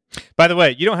 By the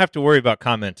way, you don't have to worry about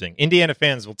commenting. Indiana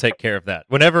fans will take care of that.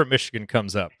 Whenever Michigan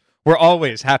comes up, we're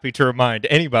always happy to remind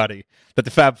anybody that the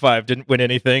Fab Five didn't win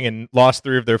anything and lost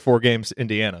 3 of their 4 games to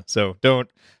Indiana. So don't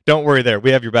worry there.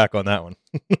 We have your back on that one.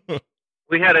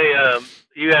 We had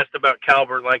you asked about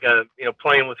Calvert, like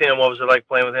playing with him. What was it like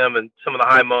playing with him and some of the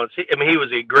high moments? He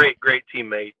was a great, great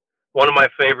teammate. One of my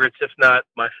favorites, if not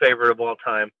my favorite of all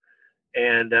time.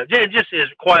 And just his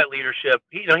quiet leadership.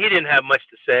 He didn't have much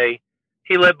to say.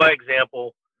 He led by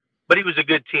example, but he was a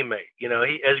good teammate. He,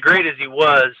 as great as he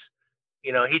was,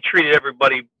 he treated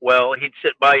everybody well. He'd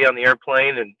sit by you on the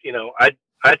airplane, and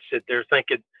I'd sit there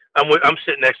thinking I'm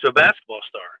sitting next to a basketball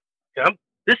star.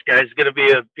 This guy's going to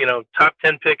be a top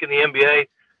 10 pick in the NBA,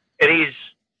 and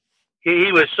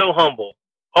he was so humble,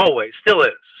 always, still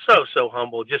is so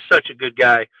humble, just such a good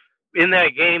guy. In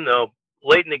that game, though,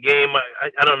 late in the game,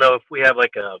 I don't know if we have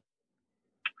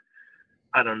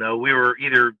we were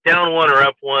either down 1 or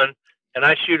up 1, and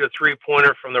I shoot a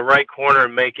 3-pointer from the right corner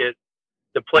and make it.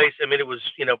 The place, it was,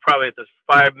 probably at the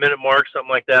 5-minute mark, something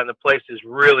like that, and the place is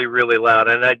really, really loud.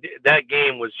 And that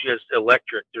game was just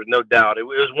electric. There's no doubt. It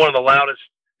was one of the loudest,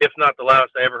 if not the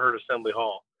loudest I ever heard Assembly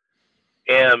Hall.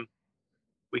 And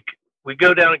we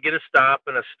go down and get a stop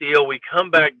and a steal. We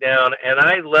come back down, and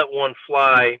I let one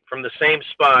fly from the same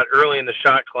spot early in the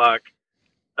shot clock.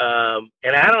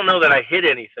 And I don't know that I hit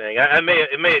anything.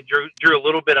 It may have drew a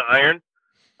little bit of iron,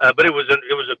 but it was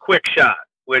a quick shot,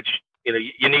 which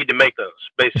you need to make those.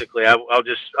 Basically, I'll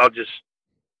just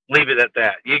leave it at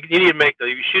that. You need to make those.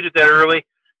 If you shoot it that early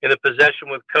in the possession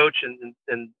with Coach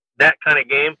and that kind of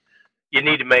game, you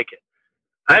need to make it.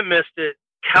 I missed it.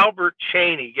 Calvert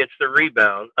Chaney gets the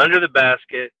rebound under the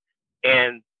basket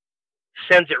and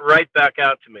sends it right back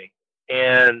out to me.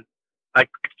 And I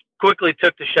quickly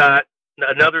took the shot,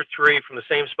 another 3 from the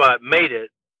same spot, made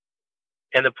it,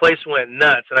 and the place went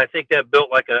nuts. And I think that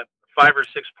built like a 5 or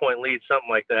 6 point lead, something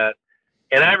like that.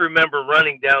 And I remember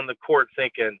running down the court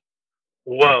thinking,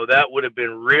 whoa, that would have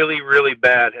been really, really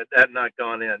bad had that not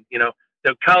gone in.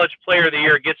 The college player of the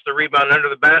year gets the rebound under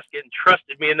the basket and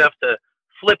trusted me enough to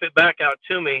flip it back out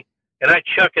to me, and I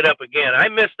chuck it up again. I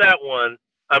missed that one.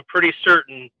 I'm pretty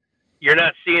certain you're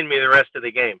not seeing me the rest of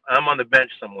the game. I'm on the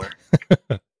bench somewhere.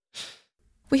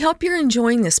 We hope you're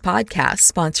enjoying this podcast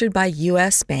sponsored by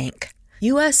U.S. Bank.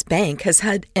 U.S. Bank has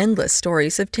had endless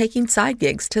stories of taking side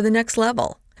gigs to the next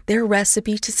level. Their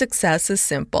recipe to success is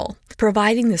simple,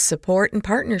 providing the support and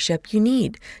partnership you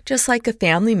need, just like a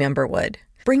family member would.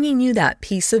 Bringing you that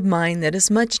peace of mind that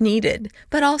is much needed,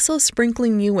 but also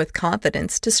sprinkling you with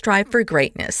confidence to strive for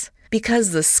greatness.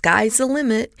 Because the sky's the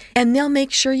limit, and they'll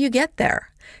make sure you get there.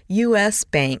 U.S.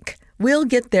 Bank. We'll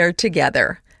get there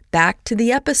together. Back to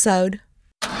the episode.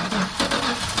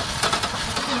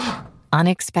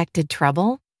 Unexpected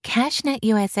trouble? CashNet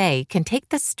USA can take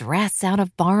the stress out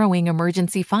of borrowing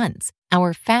emergency funds.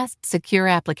 Our fast, secure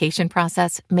application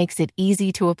process makes it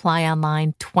easy to apply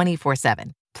online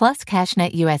 24/7. Plus,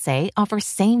 CashNet USA offers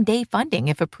same-day funding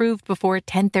if approved before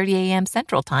 10:30 a.m.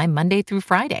 Central Time, Monday through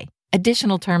Friday.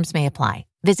 Additional terms may apply.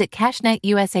 Visit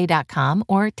CashNetUSA.com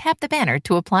or tap the banner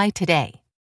to apply today.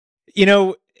 You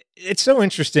know, it's so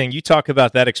interesting. You talk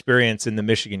about that experience in the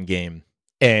Michigan game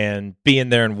and being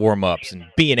there in warm-ups and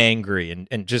being angry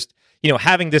and just,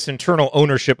 having this internal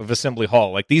ownership of Assembly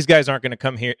Hall. Like, these guys aren't going to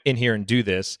come in here and do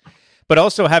this, but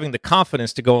also having the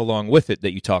confidence to go along with it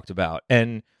that you talked about.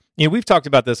 And, we've talked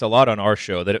about this a lot on our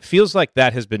show, that it feels like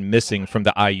that has been missing from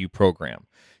the IU program.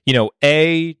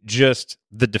 Just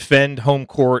the defend home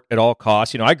court at all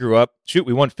costs. I grew up,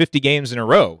 we won 50 games in a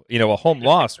row. A home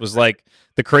loss was like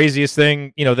the craziest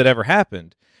thing, that ever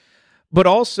happened. But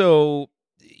also,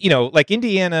 like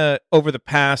Indiana over the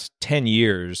past 10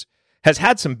 years has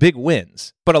had some big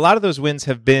wins, but a lot of those wins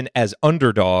have been as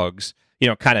underdogs,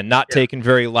 kind of not taken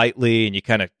very lightly, and you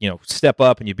kind of, step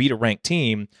up and you beat a ranked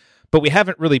team, but we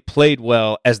haven't really played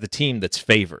well as the team that's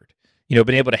favored, been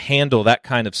able to handle that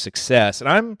kind of success.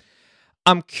 And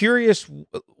I'm curious,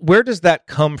 where does that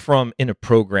come from in a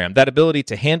program? That ability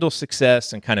to handle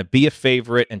success and kind of be a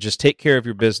favorite and just take care of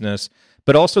your business,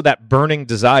 but also that burning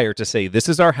desire to say, this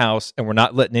is our house and we're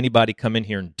not letting anybody come in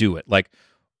here and do it. Like,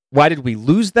 why did we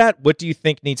lose that? What do you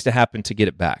think needs to happen to get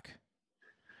it back?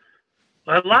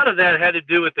 A lot of that had to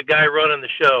do with the guy running the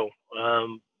show.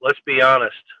 Let's be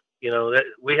honest. That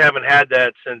we haven't had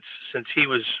that since he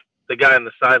was the guy on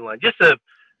the sideline. He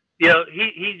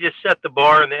just set the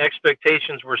bar, and the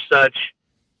expectations were such.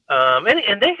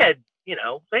 And they had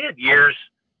years.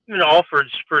 Even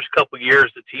Alford's first couple of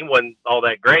years, the team wasn't all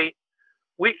that great.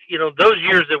 Those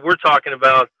years that we're talking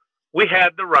about, we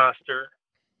had the roster,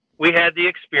 we had the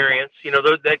experience.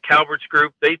 That Calvert's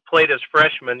group, they played as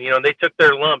freshmen. They took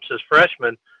their lumps as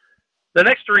freshmen. The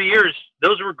next 3 years,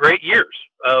 those were great years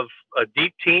of a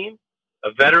deep team,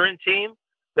 a veteran team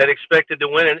that expected to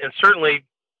win, and certainly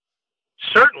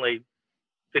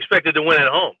expected to win at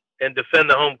home and defend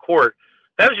the home court.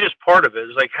 That was just part of it.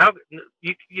 It's like, how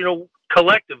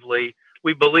collectively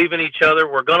we believe in each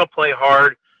other. We're going to play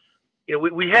hard.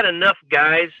 We had enough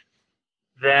guys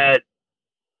that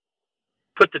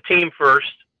put the team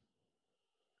first.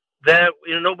 That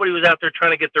nobody was out there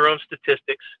trying to get their own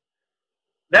statistics.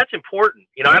 That's important.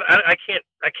 I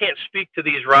can't speak to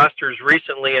these rosters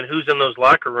recently and who's in those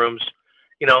locker rooms.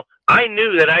 I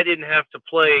knew that I didn't have to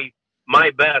play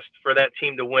my best for that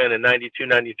team to win in 92,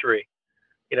 93.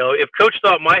 If Coach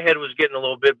thought my head was getting a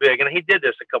little bit big, and he did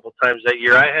this a couple times that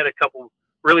year, I had a couple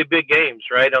really big games,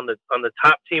 right, on the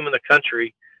top team in the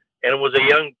country, and it was a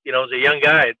young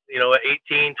guy,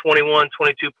 18, 21,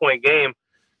 22-point game.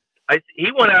 He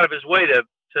went out of his way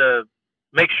to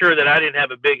make sure that I didn't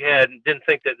have a big head and didn't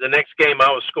think that the next game I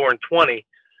was scoring 20,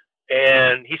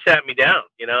 and he sat me down.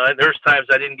 And there's times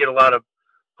I didn't get a lot of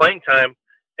playing time,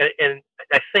 and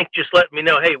I think just let me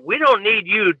know, hey, we don't need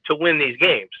you to win these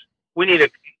games. We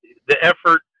need the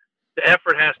effort. The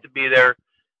effort has to be there.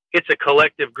 It's a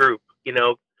collective group.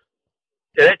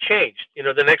 That changed.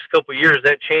 The next couple of years,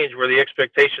 that changed where the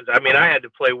expectations. I had to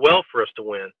play well for us to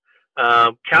win.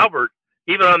 Calvert,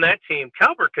 even on that team,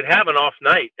 Calvert could have an off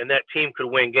night, and that team could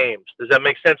win games. Does that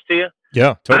make sense to you?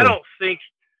 Yeah, totally. I don't think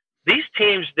these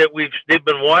teams that they've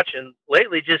been watching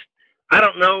lately, I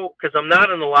don't know, because I'm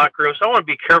not in the locker room, so I want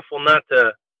to be careful not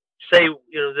to say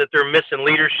that they're missing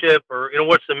leadership or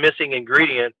what's the missing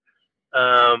ingredient.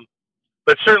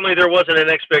 But certainly there wasn't an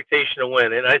expectation to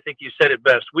win, and I think you said it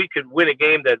best. We could win a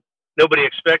game that nobody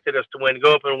expected us to win,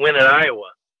 go up and win in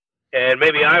Iowa, and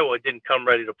maybe Iowa didn't come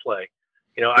ready to play.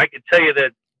 I could tell you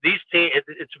that these teams,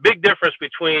 it's a big difference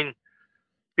between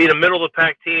being a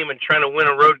middle-of-the-pack team and trying to win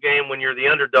a road game when you're the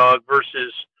underdog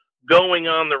versus going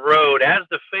on the road as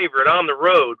the favorite on the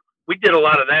road. We did a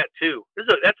lot of that too.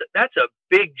 That's a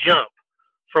big jump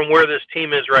from where this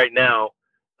team is right now.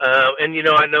 And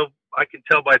I know I can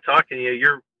tell by talking to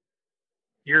you,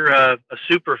 you're a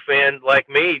super fan like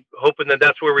me, hoping that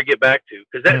that's where we get back to,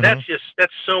 because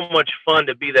that's so much fun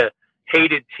to be the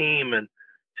hated team and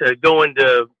to go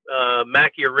into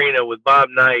Mackey Arena with Bob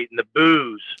Knight and the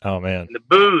boos. Oh man, and the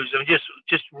boos and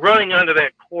just running onto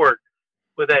that court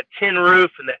with that tin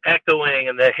roof and the echoing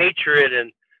and the hatred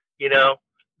and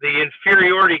the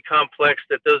inferiority complex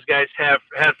that those guys had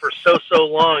for so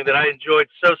long that I enjoyed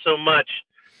so much,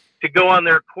 to go on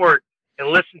their court and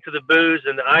listen to the boos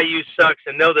and the IU sucks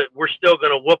and know that we're still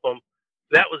going to whoop them.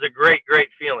 That was a great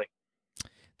feeling.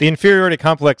 The inferiority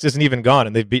complex isn't even gone,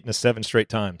 and they've beaten us 7 straight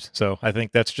times. So I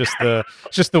think that's just the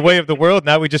way of the world.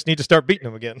 Now we just need to start beating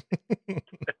them again.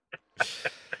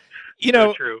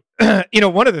 True.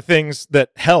 One of the things that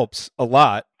helps a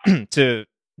lot to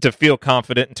feel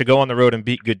confident and to go on the road and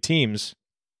beat good teams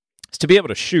is to be able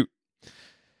to shoot,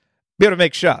 be able to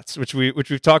make shots, which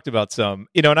we've talked about some.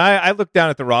 And I look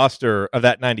down at the roster of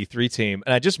that 93 team,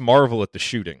 and I just marvel at the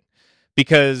shooting,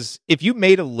 because if you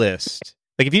made a list.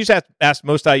 Like, if you just asked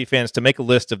most IU fans to make a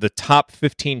list of the top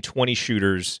 15, 20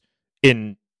 shooters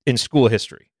in school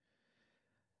history,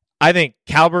 I think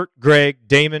Calbert, Greg,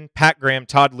 Damon, Pat Graham,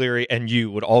 Todd Leary, and you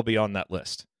would all be on that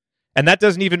list. And that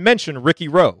doesn't even mention Ricky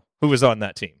Rowe, who was on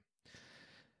that team.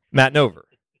 Matt Nover.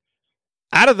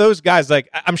 Out of those guys, like,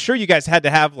 I'm sure you guys had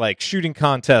to have, like, shooting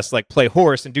contests, like play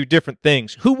horse and do different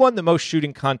things. Who won the most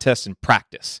shooting contests in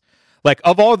practice? Like,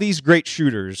 of all these great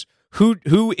shooters,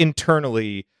 who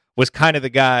internally was kind of the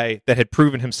guy that had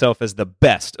proven himself as the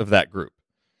best of that group?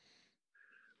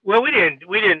 Well, we didn't.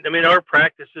 I mean, our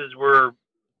practices were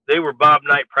Bob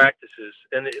Knight practices,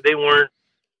 and they weren't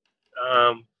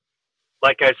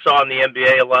like I saw in the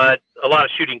NBA a lot of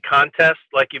shooting contests,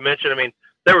 like you mentioned. I mean,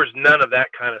 there was none of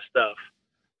that kind of stuff.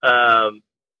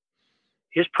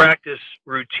 His practice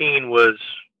routine was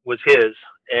his,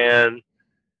 and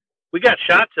we got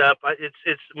shots up.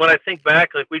 It's when I think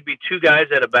back, like, we'd be 2 guys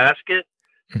at a basket.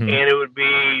 Mm-hmm. And it would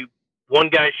be one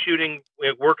guy shooting,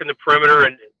 working the perimeter,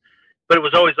 but it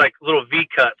was always like little V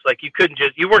cuts. Like, you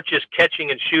weren't just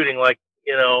catching and shooting like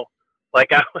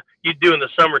you'd do in the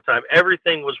summertime.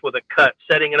 Everything was with a cut,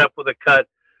 setting it up with a cut,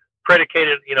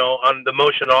 predicated, on the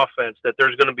motion offense, that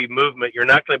there's going to be movement. You're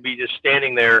not going to be just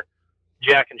standing there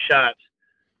jacking shots.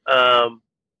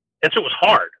 And so it was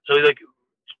hard. So, like,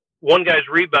 one guy's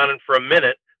rebounding for a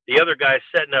minute, the other guy's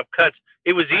setting up cuts.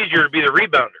 It was easier to be the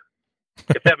rebounder,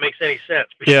 if that makes any sense,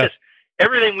 because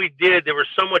everything we did, there was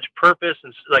so much purpose,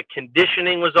 and like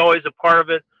conditioning was always a part of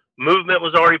it. Movement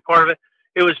was already part of it.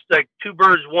 It was like 2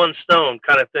 birds, 1 stone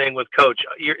kind of thing with Coach.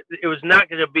 It was not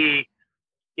going to be,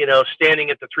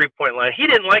 standing at the 3-point line. He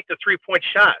didn't like the 3-point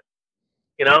shot.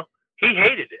 He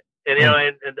hated it.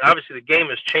 And obviously the game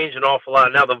has changed an awful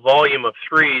lot. Now the volume of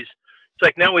threes, it's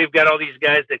like now we've got all these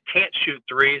guys that can't shoot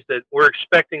threes that we're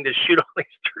expecting to shoot all these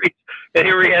threes. And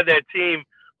here we had that team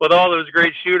with all those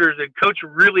great shooters, and Coach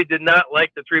really did not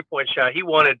like the 3-point shot. He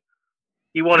wanted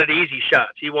easy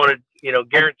shots. He wanted,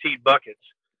 guaranteed buckets.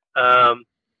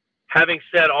 Having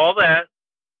said all that,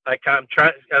 I'm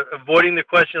avoiding the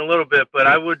question a little bit, but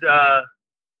I'd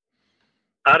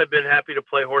have been happy to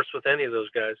play horse with any of those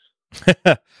guys.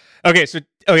 Okay,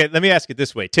 let me ask it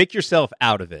this way. Take yourself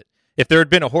out of it. If there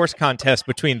had been a horse contest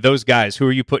between those guys, who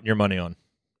are you putting your money on?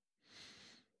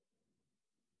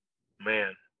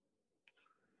 Man.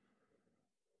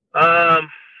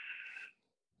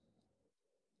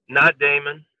 Not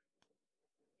Damon.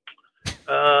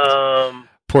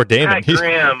 Poor Damon. Pat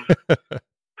Graham.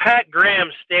 Pat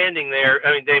Graham standing there.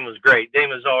 I mean, Damon was great.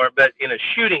 Damon was all right, but in a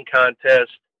shooting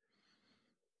contest,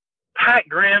 Pat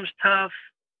Graham's tough.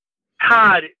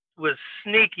 Todd was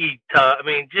sneaky tough. I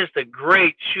mean, just a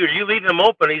great shooter. You leave him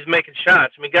open, he's making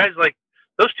shots. I mean, guys like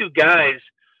those 2 guys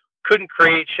couldn't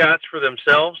create shots for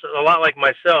themselves. A lot like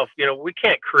myself, we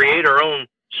can't create our own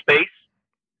space.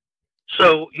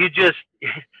 So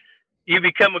you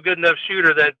become a good enough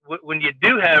shooter that when you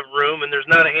do have room and there's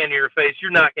not a hand in your face,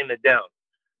 you're knocking it down.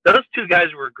 Those 2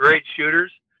 guys were great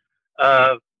shooters.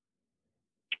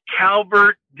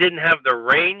 Calbert didn't have the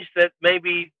range that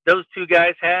maybe those 2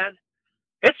 guys had.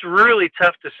 It's really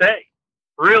tough to say.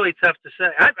 Really tough to say.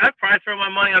 I'd probably throw my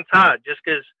money on Todd just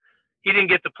because he didn't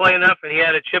get to play enough and he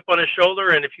had a chip on his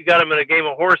shoulder. And if you got him in a game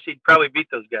of horse, he'd probably beat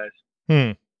those guys.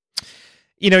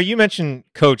 You mentioned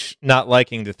Coach not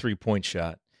liking the 3-point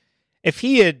shot. If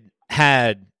he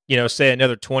had, say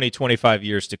another 20, 25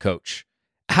 years to coach,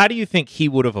 how do you think he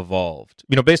would have evolved?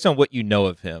 Based on what you know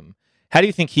of him, how do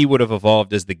you think he would have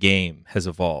evolved as the game has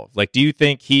evolved? Like, do you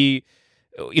think he,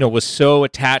 was so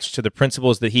attached to the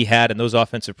principles that he had and those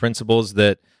offensive principles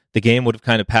that the game would have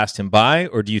kind of passed him by?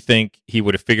 Or do you think he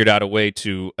would have figured out a way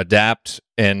to adapt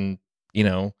and,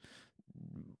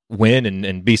 win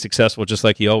and be successful just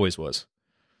like he always was.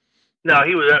 No,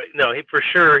 he for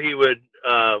sure he would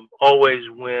always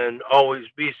win, always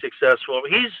be successful.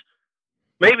 He's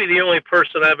maybe the only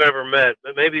person I've ever met,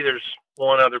 but maybe there's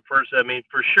one other person. I mean,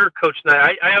 for sure, Coach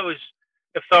Knight, I always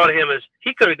have thought of him as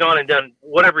he could have gone and done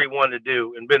whatever he wanted to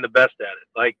do and been the best at it.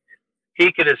 Like,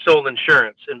 he could have sold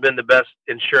insurance and been the best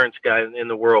insurance guy in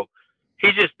the world.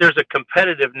 There's a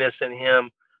competitiveness in him.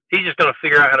 He's just going to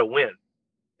figure out how to win.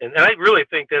 And I really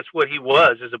think that's what he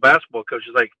was as a basketball coach.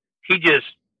 Is like,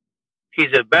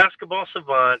 he's a basketball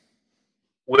savant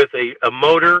with a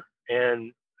motor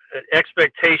and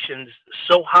expectations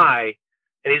so high,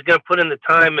 and he's going to put in the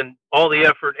time and all the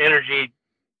effort, energy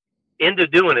into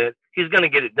doing it. He's going to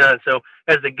get it done. So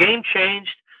as the game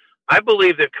changed, I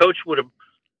believe that Coach would have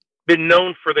been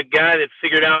known for the guy that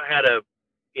figured out how to,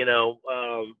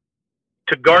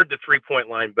 to guard the 3-point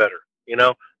line better,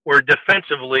 where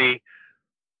defensively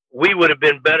we would have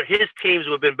been better. His teams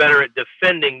would have been better at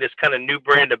defending this kind of new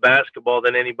brand of basketball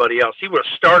than anybody else. He would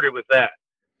have started with that,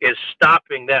 is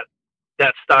stopping that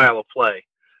style of play,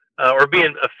 or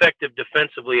being effective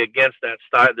defensively against that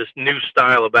style, this new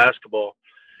style of basketball.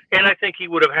 And I think he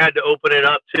would have had to open it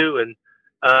up too. And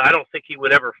I don't think he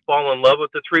would ever fall in love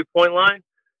with the 3-point line.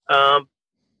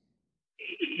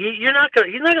 He's not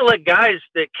going to let guys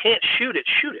that can't shoot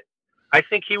it. I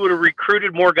think he would have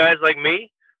recruited more guys like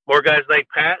me, more guys like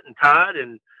Pat and Todd,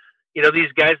 and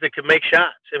these guys that can make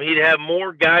shots. I mean, he'd have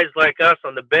more guys like us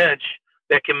on the bench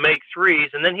that can make threes,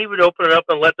 and then he would open it up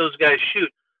and let those guys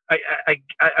shoot. I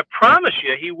promise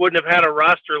you, he wouldn't have had a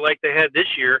roster like they had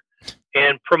this year,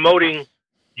 and promoting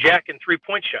jacking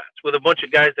 3-point shots with a bunch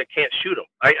of guys that can't shoot them.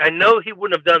 I know he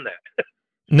wouldn't have done that.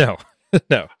 No,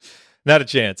 not a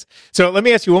chance. So let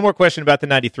me ask you one more question about the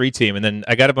 93 team, and then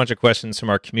I got a bunch of questions from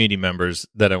our community members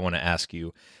that I want to ask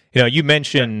you. You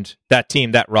mentioned that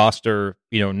team, that roster,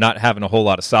 not having a whole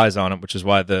lot of size on it, which is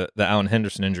why the Allen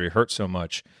Henderson injury hurt so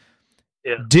much.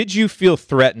 Yeah. Did you feel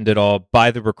threatened at all by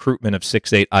the recruitment of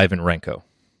 6'8" Ivan Renko?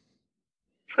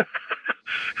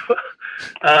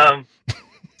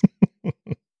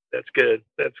 That's good.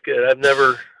 I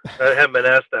haven't been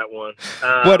asked that one.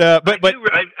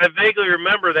 I vaguely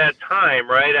remember that time,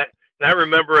 right? I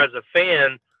remember as a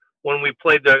fan when we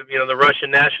played the Russian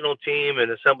national team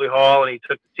in Assembly Hall, and he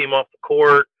took the team off the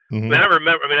court. Mm-hmm.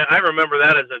 I remember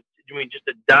that as just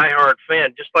a diehard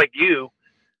fan, just like you,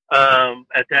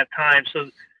 at that time. So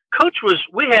Coach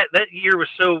that year was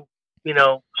so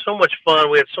much fun.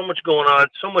 We had so much going on,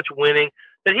 so much winning,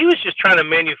 that he was just trying to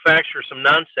manufacture some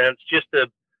nonsense just to,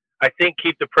 I think,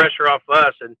 keep the pressure off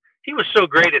us. And he was so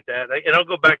great at that. And I'll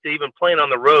go back to even playing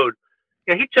on the road.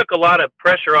 He took a lot of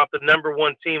pressure off the number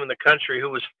one team in the country, who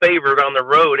was favored on the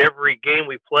road every game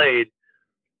we played,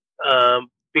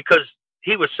 because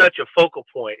he was such a focal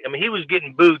point. I mean, he was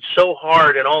getting booed so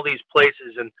hard in all these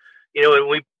places. And,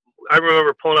 I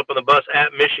remember pulling up on the bus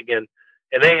at Michigan,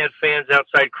 and they had fans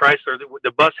outside Chrysler.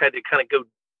 The bus had to kind of go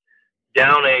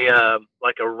down a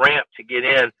ramp to get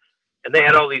in, and they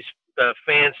had all these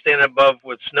fans standing above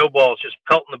with snowballs just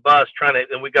pelting the bus,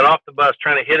 and we got off the bus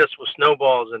trying to hit us with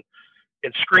snowballs and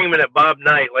screaming at Bob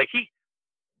Knight. Like, he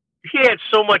had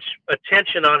so much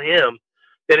attention on him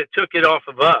that it took it off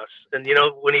of us. And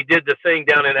when he did the thing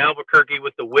down in Albuquerque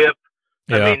with the whip,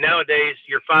 yeah. I mean, nowadays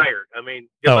you're fired. I mean,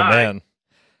 goodbye. Oh man,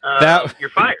 you're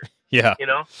fired. Yeah,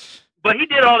 But he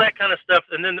did all that kind of stuff.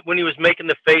 And then when he was making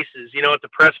the faces, at the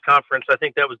press conference, I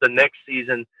think that was the next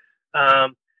season.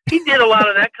 He did a lot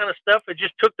of that kind of stuff. It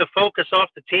just took the focus off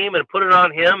the team and put it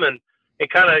on him, and it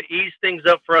kind of eased things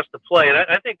up for us to play. And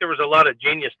I think there was a lot of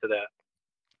genius to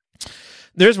that.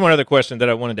 There's one other question that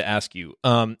I wanted to ask you,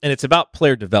 and it's about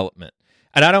player development.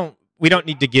 And we don't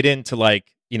need to get into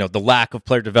the lack of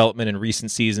player development in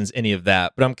recent seasons, any of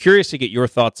that. But I'm curious to get your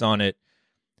thoughts on it,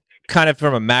 kind of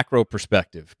from a macro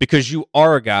perspective, because you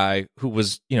are a guy who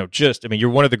was, you're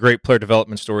one of the great player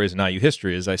development stories in IU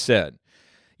history, as I said.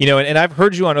 And I've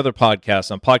heard you on other podcasts,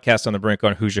 on Podcasts on the Brink,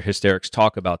 on Hoosier Hysterics,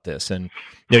 talk about this. And,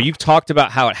 you've talked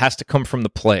about how it has to come from the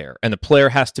player, and the player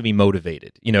has to be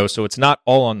motivated, so it's not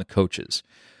all on the coaches.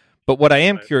 But what I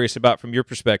am curious about from your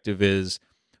perspective is,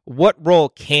 what role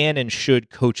can and should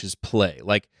coaches play?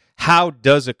 Like, how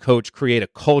does a coach create a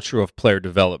culture of player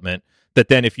development that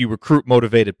then if you recruit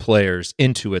motivated players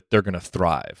into it, they're going to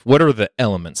thrive? What are the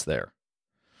elements there?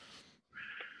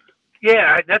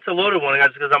 Yeah, that's a loaded one, guys,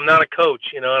 because I'm not a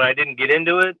coach, and I didn't get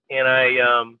into it. And I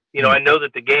know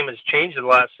that the game has changed a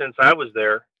lot since I was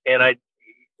there. And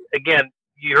again,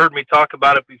 you heard me talk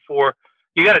about it before.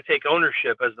 You got to take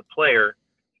ownership as the player.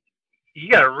 you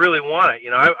got to really want it.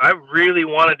 I really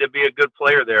wanted to be a good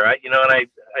player there. And I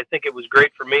think it was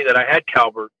great for me that I had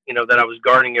Calvert, that I was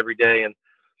guarding every day. And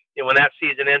when that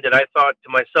season ended, I thought to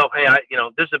myself, hey,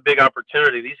 this is a big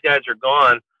opportunity. These guys are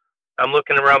gone. I'm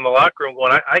looking around the locker room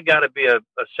going, I got to be a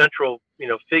central,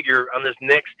 figure on this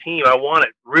next team. I want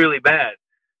it really bad.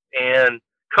 And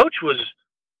Coach was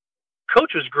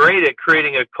great at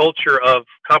creating a culture of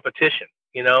competition,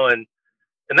 and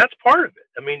that's part of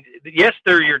it. I mean, yes,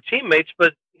 they're your teammates,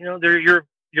 but they're your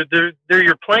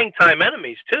playing time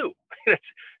enemies too.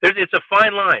 It's a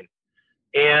fine line.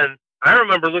 And I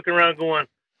remember looking around going,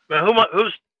 man,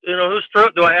 whose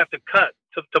throat do I have to cut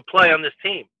to play on this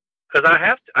team? Because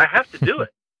I have to do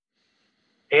it.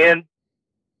 And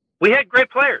we had great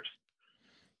players.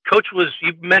 Coach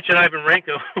you mentioned Ivan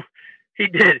Renko. He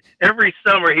did. Every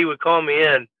summer he would call me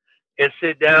in and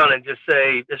sit down and just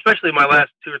say, especially my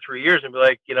last 2 or 3 years, and be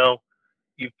like,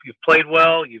 you've played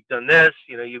well, you've done this,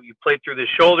 you played through this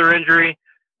shoulder injury,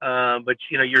 but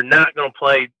you're not going to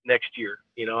play next year.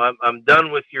 I'm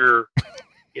done with your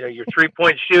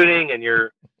 3-point shooting and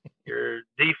your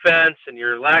defense and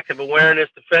your lack of awareness,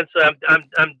 defensive.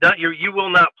 I'm done. You will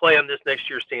not play on this next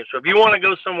year's team. So if you want to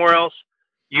go somewhere else,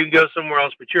 you can go somewhere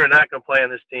else, but you're not going to play on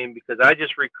this team because I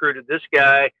just recruited this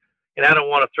guy, and I don't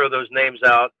want to throw those names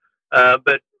out.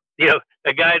 But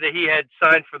a guy that he had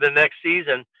signed for the next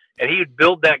season, and he would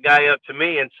build that guy up to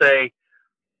me and say,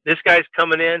 this guy's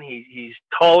coming in. He's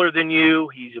taller than you.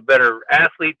 He's a better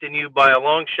athlete than you by a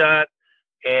long shot,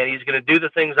 and he's going to do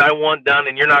the things I want done,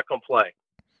 and you're not going to play.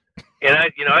 And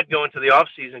I'd go into the off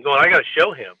season going, I got to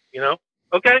show him,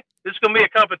 okay, this is going to be a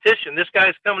competition. This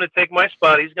guy's coming to take my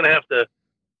spot. He's going to have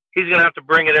to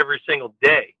bring it every single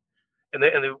day. And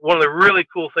one of the really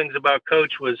cool things about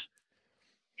Coach was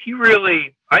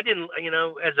I didn't,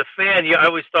 as a fan, I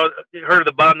always heard of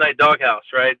the Bob Knight doghouse,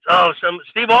 right? Oh,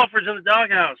 Steve Alford's in the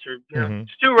doghouse, or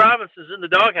Stu Robinson's in the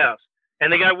doghouse,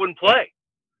 and the guy wouldn't play.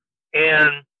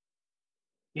 And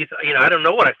I don't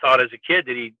know what I thought as a kid.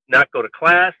 Did he not go to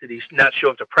class? Did he not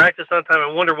show up to practice on time?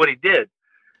 I wonder what he did.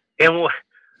 And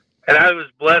I was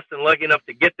blessed and lucky enough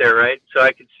to get there, right? So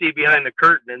I could see behind the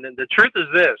curtain. And then the truth is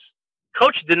this: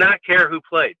 Coach did not care who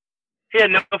played. He had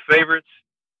no favorites.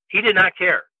 He did not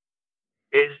care.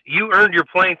 You earned your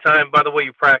playing time by the way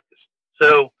you practiced.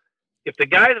 So if the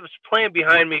guy that was playing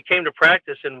behind me came to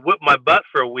practice and whipped my butt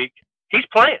for a week, he's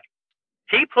playing.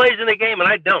 He plays in the game, and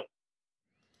I don't.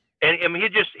 And I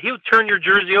mean, he would turn your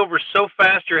jersey over so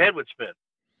fast your head would spin.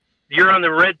 You're on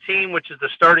the red team, which is the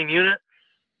starting unit.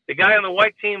 The guy on the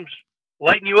white team's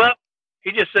lighting you up.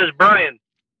 He just says, Brian,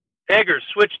 Eggers,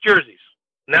 switch jerseys.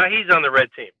 Now he's on the red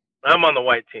team. I'm on the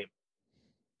white team.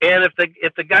 And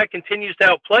if the guy continues to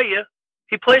outplay you,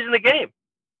 he plays in the game.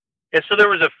 And so there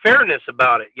was a fairness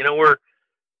about it, where,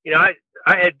 I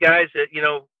had guys that,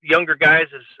 younger guys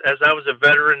as I was a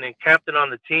veteran and captain on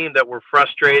the team that were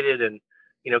frustrated and,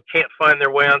 can't find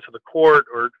their way onto the court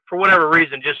or for whatever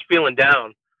reason, just feeling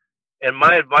down. And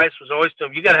my advice was always to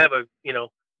them, you got to have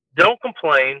don't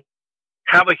complain,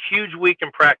 have a huge week in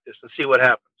practice and see what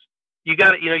happens. You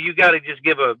got to just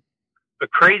give a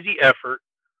crazy effort,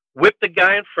 whip the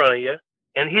guy in front of you,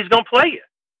 and he's going to play you.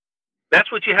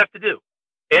 That's what you have to do.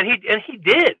 And he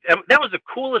did. I mean, that was the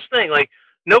coolest thing. Like,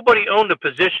 nobody owned a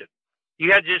position.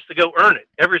 You had just to go earn it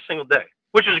every single day,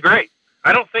 which is great.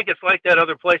 I don't think it's like that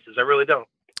other places. I really don't.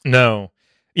 No.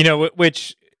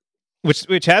 Which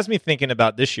has me thinking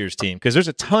about this year's team, because there's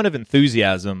a ton of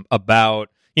enthusiasm about,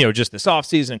 just this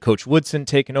offseason, Coach Woodson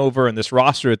taking over and this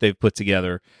roster that they've put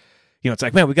together. It's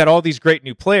like, man, we got all these great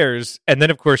new players. And then,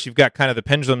 of course, you've got kind of the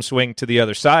pendulum swing to the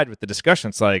other side with the discussion.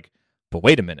 It's like, but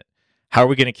wait a minute. How are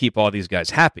we going to keep all these guys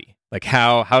happy? Like,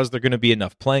 how's there going to be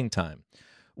enough playing time?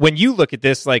 When you look at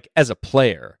this, like, as a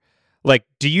player, like,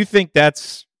 do you think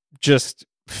that's just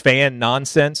fan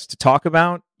nonsense to talk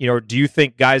about? Or do you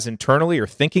think guys internally are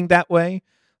thinking that way?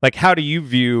 Like, how do you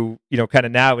view, kind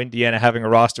of now Indiana having a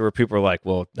roster where people are like,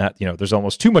 well, there's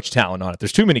almost too much talent on it.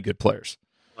 There's too many good players.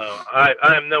 Well, I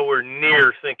am nowhere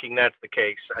near thinking that's the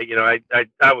case.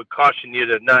 I would caution you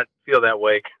to not feel that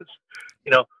way,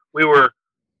 because, we were,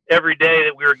 every day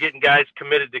that we were getting guys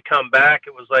committed to come back,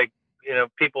 it was like,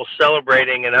 people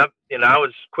celebrating, and I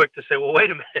was quick to say, well, wait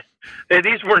a minute,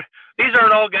 these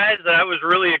aren't all guys that I was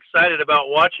really excited about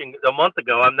watching a month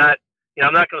ago. I'm not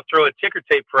going to throw a ticker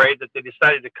tape parade that they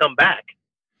decided to come back.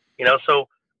 So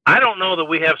I don't know that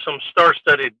we have some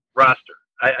star-studded roster.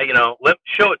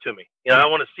 Show it to me. I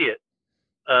want to see it.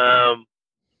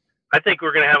 I think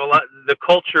we're going to have a lot. The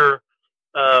culture,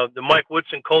 the Mike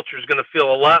Woodson culture, is going to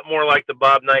feel a lot more like the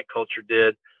Bob Knight culture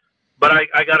did. But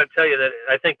I got to tell you that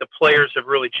I think the players have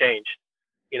really changed.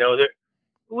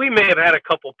 we may have had a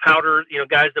couple powder,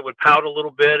 guys that would pout a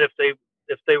little bit if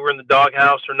they were in the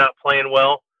doghouse or not playing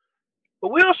well.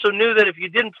 But we also knew that if you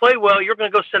didn't play well, you're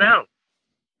going to go sit down,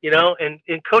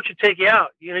 and coach would take you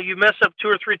out. You mess up 2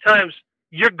 or 3 times,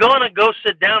 you're going to go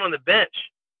sit down on the bench.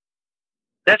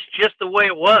 That's just the way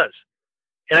it was.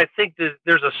 And I think that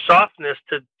there's a softness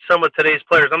to some of today's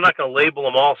players. I'm not going to label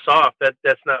them all soft.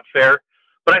 That's not fair.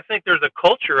 But I think there's a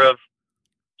culture of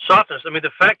softness. I mean,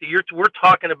 the fact that we're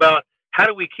talking about how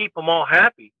do we keep them all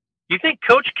happy. Do you think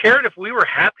Coach cared if we were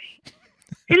happy?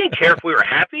 He didn't care if we were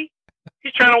happy.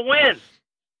 He's trying to win.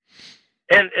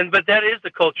 But that is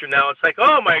the culture now. It's like,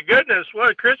 oh my goodness,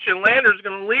 what, Christian Lander's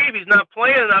going to leave. He's not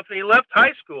playing enough, and he left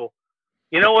high school.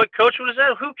 You know what Coach would have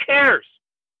said? Who cares?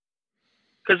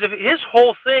 Because if his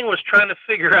whole thing was trying to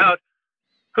figure out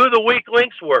who the weak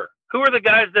links were, who are the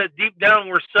guys that deep down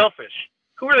were selfish,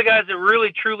 who are the guys that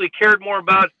really truly cared more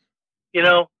about,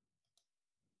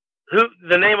 who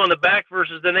the name on the back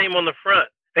versus the name on the front.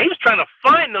 And he was trying to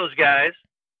find those guys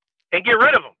and get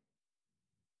rid of them.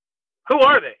 Who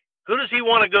are they? Who does he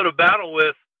want to go to battle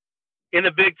with in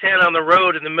the Big Ten on the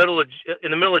road in the middle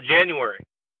of January?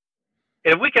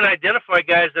 And if we can identify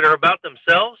guys that are about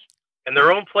themselves and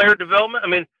their own player development, I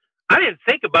mean, I didn't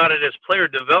think about it as player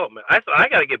development. I thought I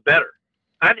got to get better.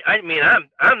 I mean,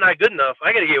 I'm not good enough.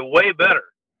 I got to get way better.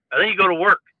 And then you go to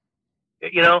work.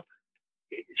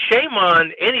 Shame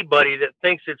on anybody that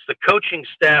thinks it's the coaching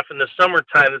staff in the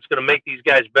summertime that's going to make these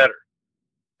guys better.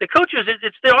 The coaches,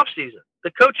 it's the off season.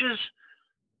 The coaches,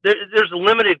 there's a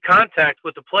limited contact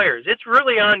with the players. It's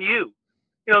really on you.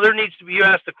 There needs to be, you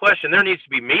asked the question, there needs to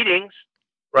be meetings,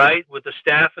 right, with the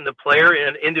staff and the player in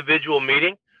an individual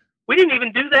meeting. We didn't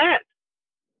even do that.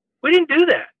 We didn't do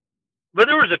that. But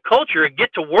there was a culture of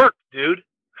get to work, dude.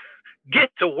 Get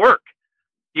to work.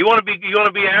 You want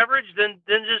to be average, then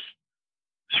just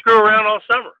screw around all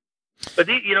summer. But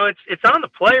it's on the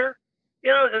player.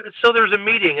 So there's a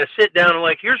meeting, a sit down, and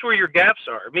like, here's where your gaps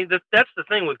are. I mean, that's the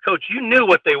thing with Coach. You knew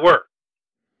what they were,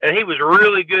 and he was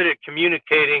really good at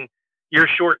communicating your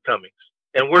shortcomings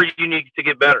and where you need to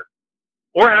get better,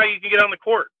 or how you can get on the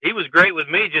court. He was great with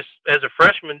me just as a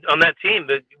freshman on that team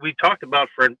that we talked about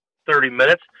for 30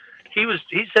 minutes. He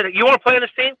said, "You want to play on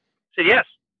this team?" I said,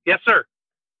 "Yes, sir."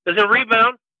 Does it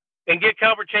rebound and get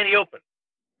Calvert Chaney open?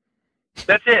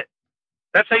 That's it.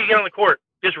 That's how you get on the court.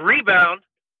 Just rebound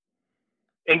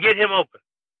and get him open.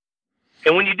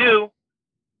 And when you do,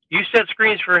 you set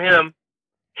screens for him.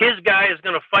 His guy is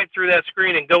going to fight through that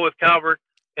screen and go with Calvert.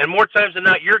 And more times than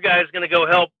not, your guy is going to go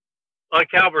help on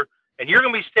Calvert. And you're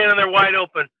going to be standing there wide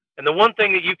open. And the one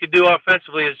thing that you could do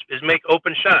offensively is make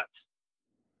open shots.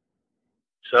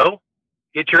 So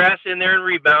get your ass in there and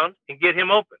rebound and get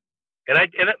him open. And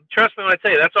trust me when I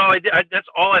tell you, that's all I did. That's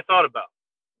all I thought about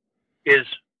is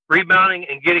rebounding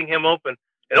and getting him open.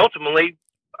 And ultimately,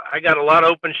 I got a lot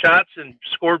of open shots and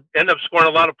ended up scoring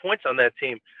a lot of points on that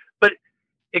team. But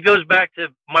it goes back to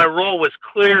my role was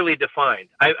clearly defined.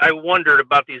 I wondered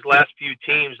about these last few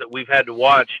teams that we've had to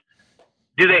watch.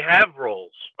 Do they have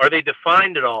roles? Are they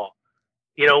defined at all?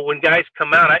 When guys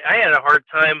come out, I had a hard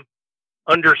time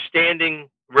understanding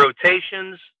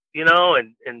rotations,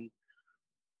 and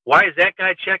why is that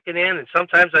guy checking in? And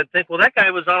sometimes I'd think, well, that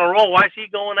guy was on a roll. Why is he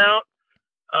going out?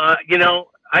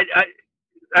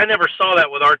 I never saw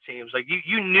that with our teams. Like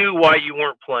you knew why you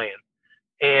weren't playing,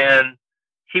 and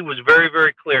he was very,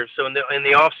 very clear. So in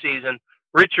the off season,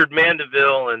 Richard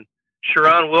Mandeville and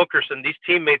Sharon Wilkerson, these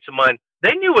teammates of mine,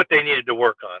 they knew what they needed to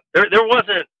work on. There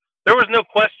was no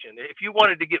question. If you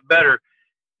wanted to get better,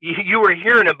 you were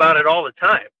hearing about it all the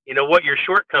time. What your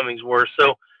shortcomings were.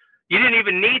 So you didn't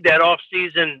even need that off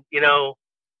season,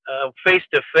 face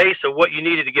to face of what you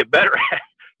needed to get better at.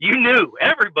 You knew.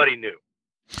 Everybody knew.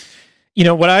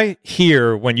 What I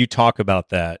hear when you talk about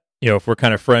that, if we're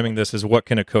kind of framing this as what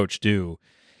can a coach do,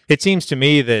 it seems to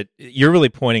me that you're really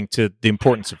pointing to the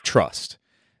importance of trust,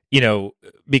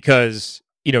 because,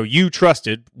 you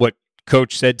trusted what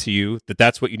coach said to you that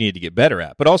that's what you needed to get better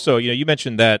at. But also, you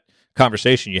mentioned that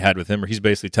conversation you had with him where he's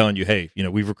basically telling you, hey,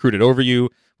 we've recruited over you.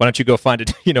 Why don't you go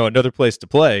find another place to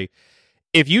play?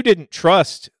 If you didn't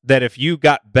trust that if you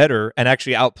got better and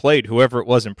actually outplayed whoever it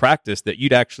was in practice that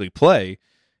you'd actually play,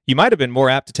 you might have been more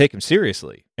apt to take him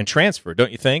seriously and transfer,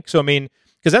 don't you think? So, I mean,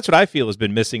 because that's what I feel has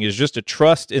been missing is just a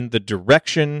trust in the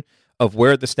direction of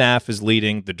where the staff is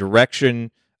leading, the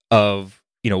direction of,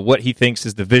 what he thinks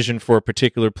is the vision for a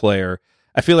particular player.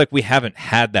 I feel like we haven't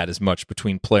had that as much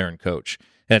between player and coach.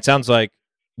 And it sounds like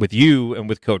with you and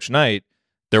with Coach Knight,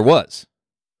 there was.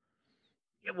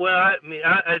 Well,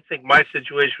 I think my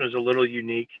situation was a little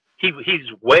unique.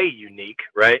 He's way unique,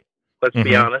 right? Let's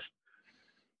be honest.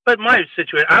 But my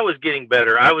situation, I was getting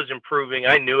better. I was improving.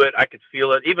 I knew it. I could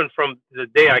feel it. Even from the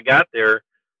day I got there,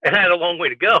 and I had a long way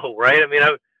to go, right? I mean,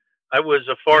 I was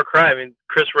a far cry. I mean,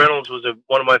 Chris Reynolds was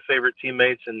one of my favorite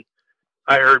teammates, and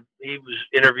I heard he was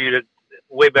interviewed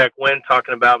way back when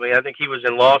talking about me. I think he was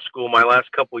in law school my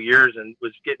last couple of years and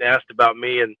was getting asked about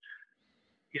me. And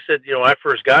he said, when I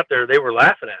first got there, they were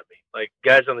laughing at me. Like,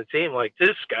 guys on the team, like,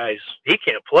 this he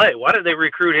can't play. Why did they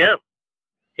recruit him?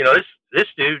 This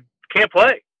dude can't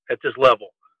play at this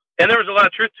level. And there was a lot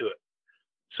of truth to it.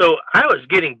 So I was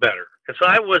getting better. And so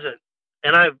I wasn't,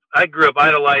 and I grew up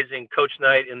idolizing Coach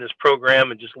Knight in this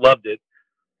program and just loved it.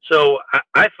 So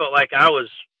I felt like I was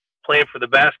playing for the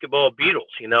basketball Beatles.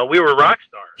 We were rock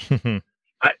stars.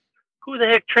 Who the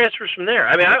heck transfers from there?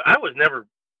 I mean, I was never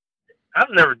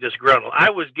disgruntled. I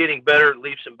was getting better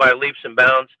by leaps and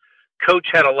bounds. Coach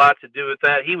had a lot to do with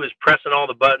that. He was pressing all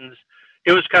the buttons.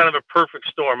 It was kind of a perfect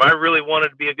storm. I really wanted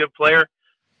to be a good player.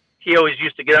 He always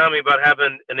used to get on me about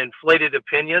having an inflated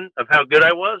opinion of how good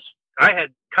I was. I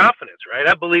had confidence, right?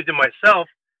 I believed in myself.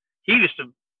 He used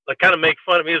to kind of make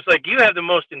fun of me. It was like, you have the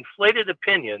most inflated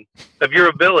opinion of your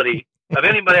ability of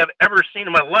anybody I've ever seen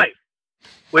in my life,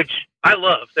 which I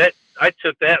love. That I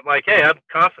took that like, hey, I'm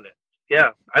confident.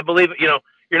 Yeah, I believe it.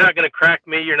 You're not going to crack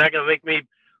me. You're not going to make me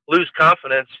lose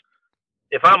confidence.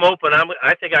 If I'm open,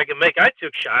 I think I can make. I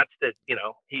took shots that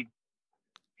he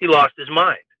lost his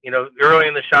mind. Early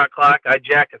in the shot clock, I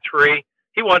jacked a three.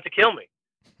 He wanted to kill me,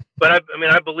 but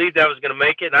I believed I was going to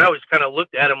make it. And I always kind of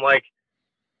looked at him like,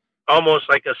 almost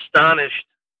like astonished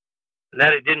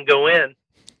that it didn't go in.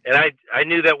 And I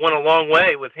knew that went a long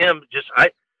way with him. Just I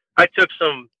took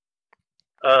some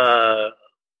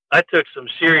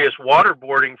serious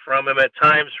waterboarding from him at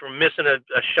times, from missing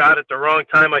a shot at the wrong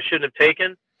time I shouldn't have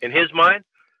taken in his mind.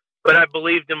 But I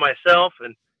believed in myself,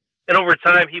 and over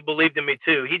time he believed in me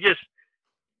too.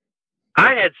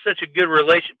 I had such a good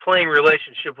playing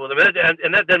relationship with him,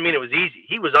 and that doesn't mean it was easy.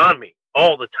 He was on me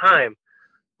all the time,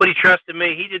 but he trusted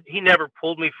me. He never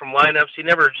pulled me from lineups. He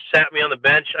never sat me on the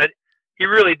bench. He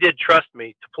really did trust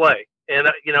me to play, and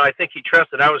I think he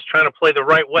trusted I was trying to play the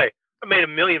right way. I made a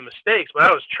million mistakes, but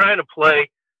I was trying to play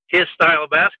his style of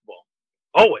basketball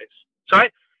always. So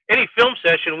any film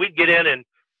session, we'd get in, and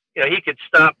he could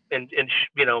stop and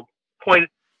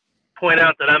point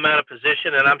out that I'm out of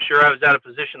position, and I'm sure I was out of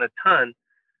position a ton,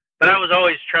 but I was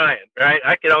always trying, right?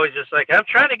 I could always just I'm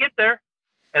trying to get there,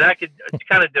 and I could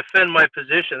kind of defend my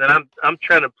position, and I'm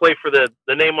trying to play for the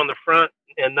name on the front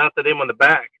and not the name on the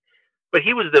back. But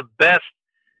he was the best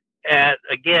at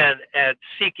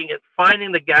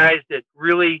finding the guys that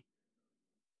really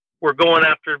were going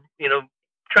after,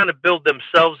 trying to build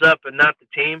themselves up and not the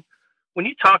team. When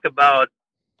you talk about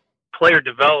player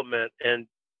development, and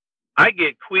I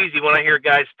get queasy when I hear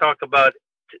guys talk about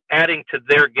adding to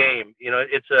their game.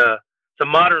 It's a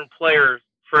modern player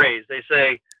phrase. They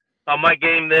say, "Oh, my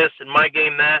game this and my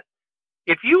game that."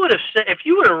 If you would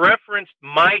have referenced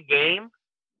my game,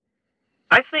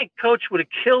 I think Coach would have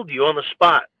killed you on the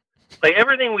spot. Like,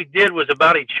 everything we did was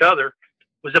about each other,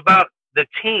 was about the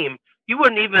team. You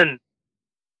wouldn't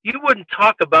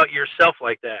talk about yourself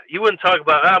like that. You wouldn't talk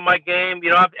about, my game,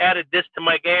 I've added this to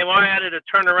my game, or I added a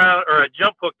turnaround or a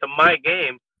jump hook to my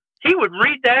game. He would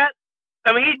read that.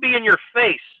 I mean, he'd be in your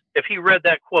face if he read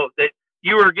that quote, that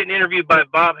you were getting interviewed by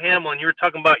Bob Hamill and you were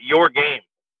talking about your game.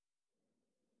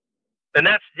 And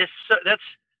that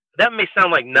may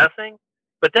sound like nothing,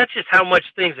 but that's just how much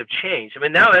things have changed. I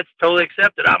mean, now that's totally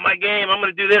accepted. My game, I'm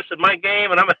going to do this in my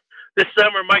game, and this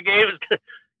summer my game is going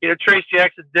to, Trace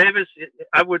Jackson Davis,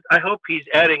 I hope he's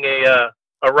adding a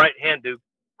right hand to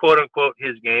quote unquote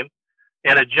his game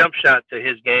and a jump shot to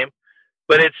his game.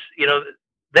 But it's,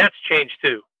 that's changed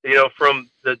too, from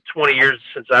the 20 years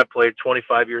since I played,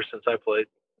 25 years since I played.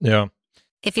 Yeah.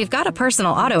 If you've got a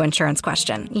personal auto insurance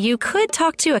question, you could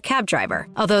talk to a cab driver,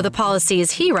 although the policies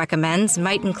he recommends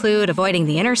might include avoiding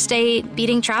the interstate,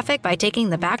 beating traffic by taking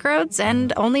the back roads,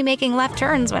 and only making left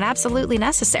turns when absolutely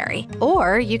necessary.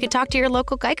 Or you could talk to your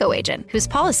local Geico agent, whose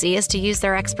policy is to use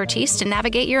their expertise to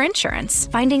navigate your insurance,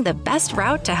 finding the best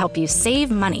route to help you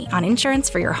save money on insurance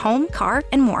for your home, car,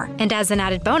 and more. And as an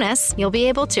added bonus, you'll be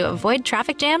able to avoid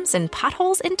traffic jams and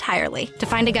potholes entirely. To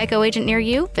find a Geico agent near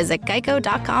you, visit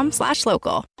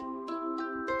geico.com/local.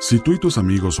 Si tú y tus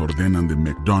amigos ordenan de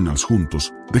McDonald's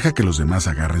juntos, deja que los demás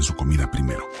agarren su comida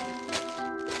primero.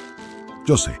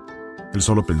 Yo sé, el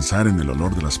solo pensar en el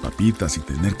olor de las papitas y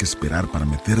tener que esperar para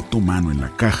meter tu mano en la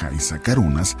caja y sacar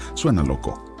unas suena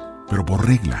loco. Pero por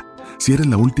regla, si eres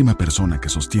la última persona que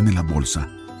sostiene la bolsa,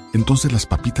 entonces las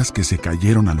papitas que se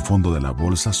cayeron al fondo de la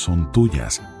bolsa son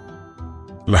tuyas.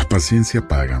 La paciencia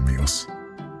paga, amigos.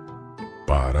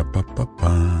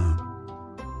 Ba-da-ba-ba-ba.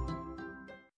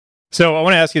 So I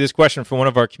want to ask you this question from one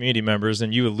of our community members,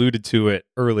 and you alluded to it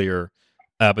earlier,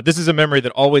 but this is a memory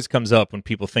that always comes up when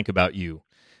people think about you.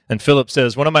 And Philip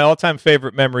says, one of my all-time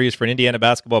favorite memories for an Indiana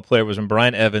basketball player was when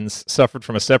Brian Evans suffered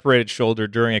from a separated shoulder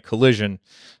during a collision.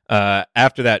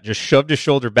 After that, just shoved his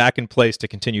shoulder back in place to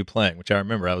continue playing, which I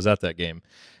remember. I was at that game.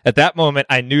 At that moment,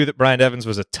 I knew that Brian Evans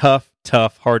was a tough,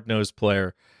 hard-nosed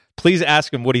player. Please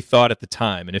ask him what he thought at the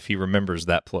time and if he remembers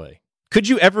that play. Could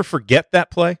you ever forget that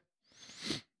play?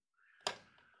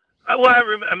 Well,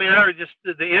 I just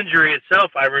the injury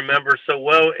itself I remember so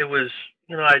well. It was,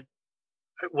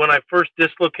 when I first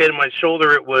dislocated my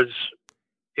shoulder, it was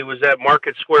at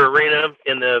Market Square Arena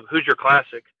in the Hoosier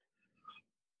Classic,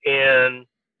 and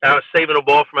I was saving a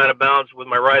ball from out of bounds with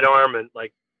my right arm, and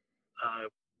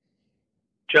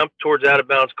jumped towards out of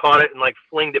bounds, caught it, and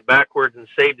flinged it backwards and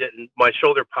saved it, and my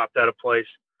shoulder popped out of place.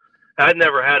 I'd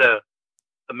never had a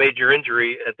major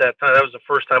injury at that time. That was the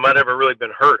first time I'd ever really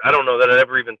been hurt. I don't know that I'd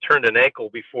ever even turned an ankle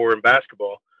before in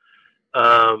basketball.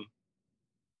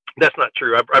 That's not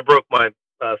true. I broke my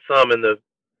thumb in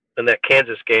that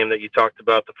Kansas game that you talked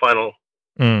about, the final.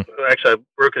 Actually, I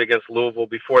broke it against Louisville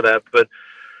before that. But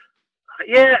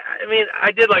yeah,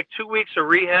 I did 2 weeks of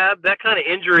rehab. That kind of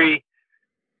injury,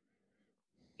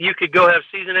 you could go have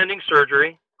season-ending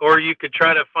surgery, or you could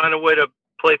try to find a way to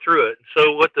play through it.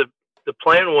 So what the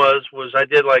plan was I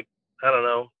did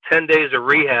 10 days of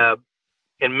rehab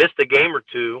and missed a game or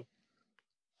two,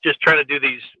 just trying to do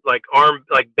these arm,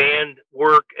 band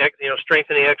work,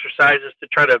 strengthening exercises to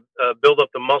try to build up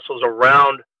the muscles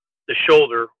around the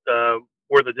shoulder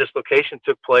where the dislocation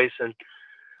took place. And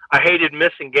I hated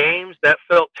missing games. That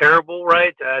felt terrible,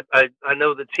 right? I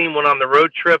know the team went on the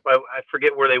road trip. I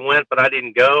forget where they went, but I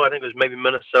didn't go. I think it was maybe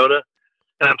Minnesota.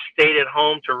 And I stayed at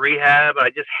home to rehab.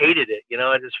 I just hated it.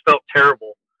 I just felt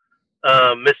terrible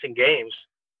missing games.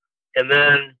 And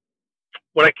then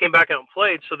when I came back out and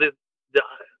played, so the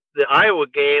Iowa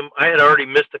game, I had already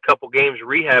missed a couple games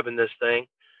rehabbing this thing.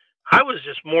 I was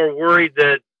just more worried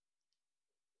that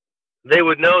they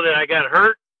would know that I got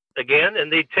hurt again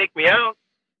and they'd take me out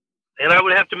and I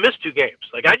would have to miss 2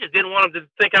 games. I just didn't want them to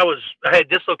think I had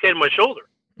dislocated my shoulder.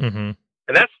 Mm-hmm.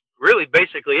 And that's really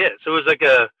basically it. So it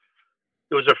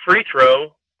was a free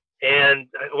throw, and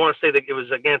I want to say that it was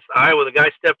against Iowa. The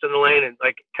guy stepped in the lane and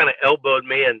kind of elbowed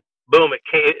me, and boom, it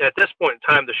came. At this point in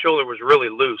time, the shoulder was really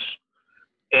loose,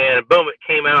 and boom, it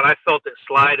came out. I felt it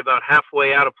slide about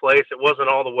halfway out of place. It wasn't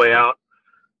all the way out.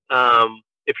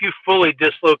 If you fully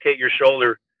dislocate your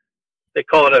shoulder, they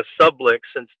call it a sublix,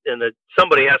 and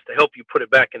somebody has to help you put it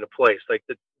back into place.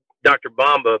 Dr.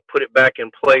 Bamba put it back in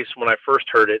place when I first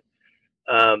heard it.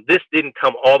 This didn't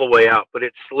come all the way out, but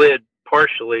it slid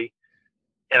partially.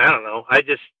 And I don't know.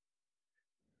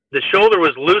 The shoulder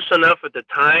was loose enough at the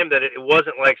time that it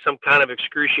wasn't like some kind of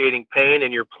excruciating pain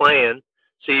and you're playing.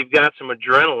 So you've got some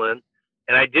adrenaline,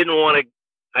 and I didn't want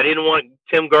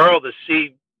Tim Garl to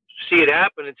see it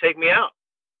happen and take me out.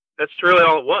 That's really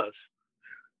all it was.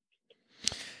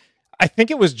 I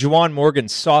think it was Juwan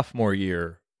Morgan's sophomore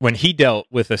year when he dealt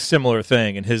with a similar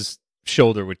thing and his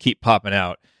shoulder would keep popping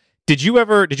out. Did you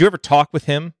ever talk with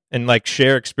him and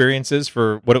share experiences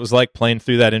for what it was like playing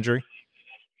through that injury?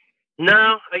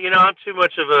 No, I'm too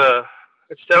much of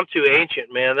I'm too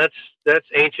ancient, man. That's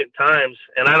ancient times,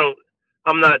 and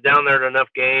I'm not down there at enough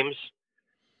games.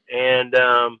 And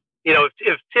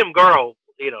if Tim Garl,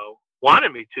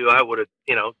 wanted me to, I would have,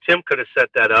 Tim could have set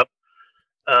that up.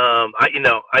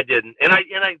 I didn't, and I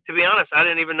to be honest, I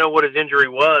didn't even know what his injury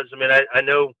was. I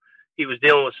know he was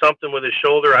dealing with something with his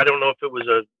shoulder. I don't know if it was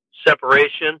a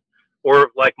separation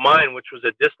or like mine, which was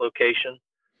a dislocation.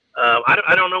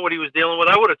 I don't know what he was dealing with.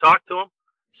 I would have talked to him.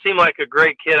 Seemed like a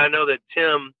great kid. I know that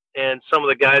Tim and some of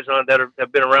the guys on that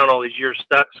have been around all these years,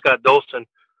 Scott Dolson,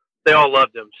 they all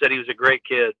loved him. Said he was a great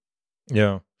kid.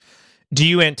 Yeah. Do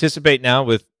you anticipate now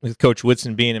with Coach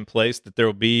Whitson being in place that there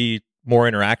will be more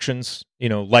interactions,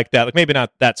 like that? Maybe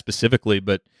not that specifically,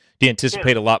 but do you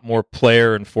anticipate a lot more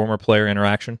player and former player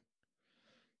interaction?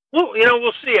 Well,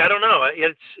 we'll see. I don't know.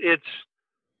 It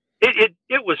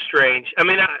was strange.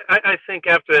 I think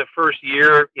after that first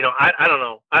year, I don't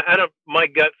know. My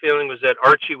gut feeling was that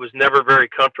Archie was never very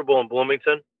comfortable in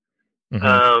Bloomington.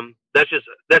 Mm-hmm. That's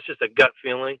just a gut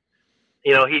feeling.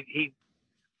 He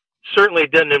certainly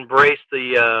didn't embrace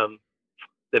the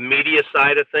media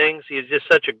side of things. He's just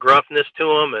such a gruffness to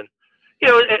him. And,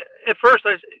 at first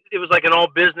it was like an all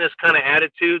business kind of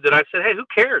attitude that I said, hey, who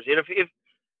cares? If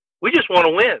we just want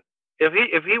to win,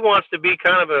 if he wants to be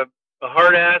kind of a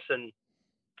hard ass and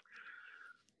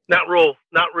not real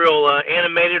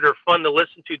animated or fun to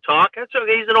listen to talk. That's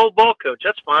okay. He's an old ball coach.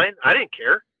 That's fine. I didn't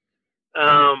care.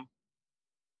 And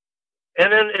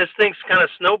then as things kind of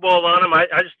snowballed on him, I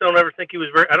just don't ever think he was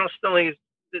very. I don't still think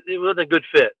it wasn't a good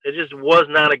fit. It just was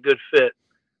not a good fit.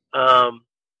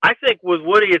 I think with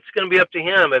Woody, it's going to be up to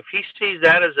him. If he sees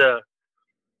that as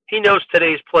he knows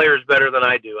today's players better than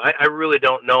I do. I really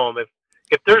don't know him.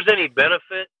 If there's any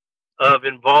benefit of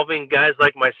involving guys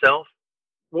like myself,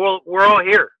 we're all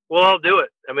here. We'll all do it.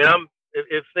 I mean,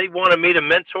 if they wanted me to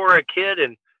mentor a kid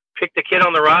and pick the kid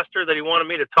on the roster that he wanted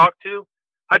me to talk to,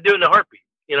 I'd do it in a heartbeat.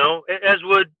 You know, as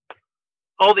would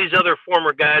all these other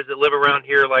former guys that live around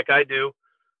here like I do.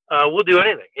 We'll do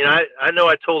anything. You know, I know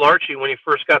I told Archie when he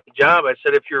first got the job, I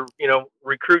said, if you're,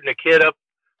 recruiting a kid up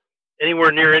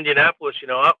anywhere near Indianapolis,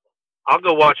 I'll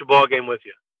go watch a ball game with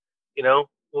you.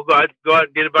 We'll go out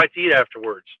and get a bite to eat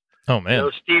afterwards. Oh, man.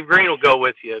 Steve Green will go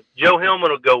with you. Joe Hillman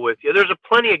will go with you. There's a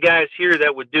plenty of guys here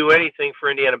that would do anything for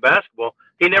Indiana basketball.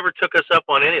 He never took us up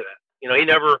on any of that.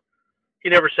 He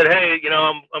never said, hey,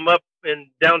 I'm up in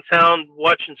downtown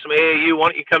watching some AAU. Why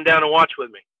don't you come down and watch with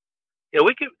me?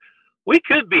 We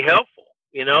could be helpful.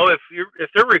 If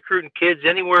they're recruiting kids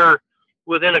anywhere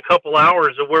within a couple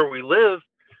hours of where we live,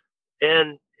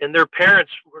 and their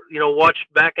parents,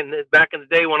 watched back in the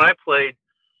day when I played,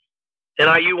 and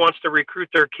IU wants to recruit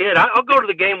their kid, I'll go to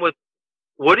the game with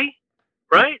Woody,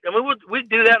 right? I mean, we'd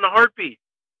do that in a heartbeat.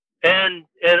 And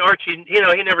Archie, he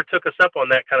never took us up on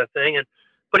that kind of thing.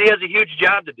 But he has a huge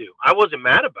job to do. I wasn't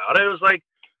mad about it. It was like,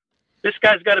 this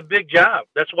guy's got a big job.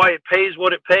 That's why it pays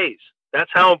what it pays.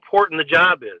 That's how important the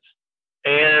job is.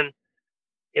 And,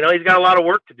 he's got a lot of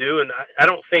work to do. And I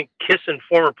don't think kissing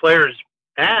former players'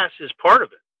 ass is part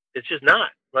of it. It's just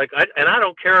not. I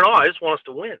don't care at all. I just want us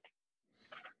to win.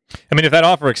 I mean, if that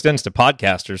offer extends to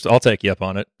podcasters, I'll take you up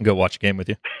on it and go watch a game with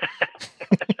you.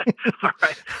 All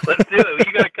right, let's do it.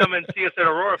 You got to come and see us at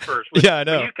Aurora first. Yeah, I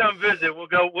know. When you come visit, we'll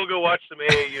go watch some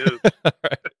AAU.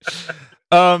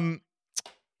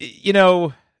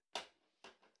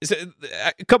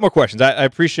 A couple more questions. I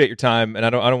appreciate your time, and I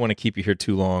don't want to keep you here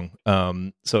too long.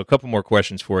 So a couple more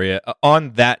questions for you.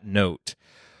 On that note,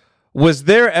 was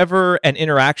there ever an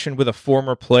interaction with a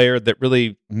former player that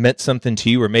really meant something to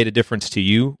you or made a difference to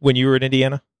you when you were in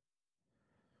Indiana?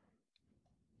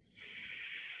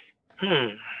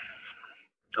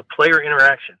 A player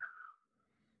interaction.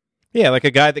 Yeah, like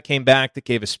a guy that came back that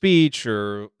gave a speech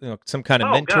or some kind of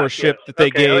mentorship that they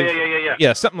gave. Yeah.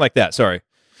 Yeah, something like that. Sorry.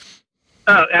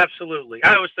 Oh, absolutely.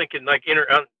 I was thinking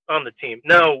on the team.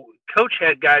 No, Coach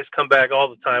had guys come back all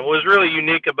the time. What was really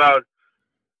unique about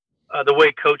the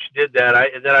way Coach did that,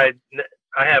 I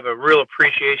have a real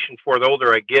appreciation for the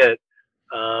older I get,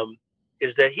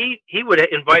 is that he would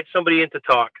invite somebody in to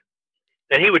talk,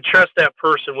 and he would trust that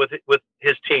person with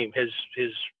his team, his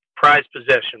prized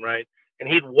possession, right? And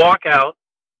he'd walk out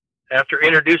after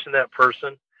introducing that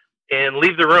person and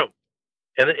leave the room,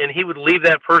 and he would leave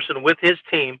that person with his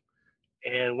team,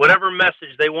 and whatever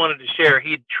message they wanted to share,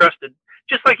 he trusted,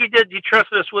 just like he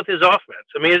trusted us with his offense.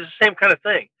 I mean, it's the same kind of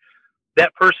thing.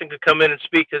 That person could come in and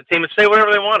speak to the team and say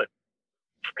whatever they wanted.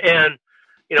 And,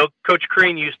 Coach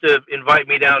Crean used to invite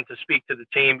me down to speak to the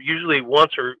team, usually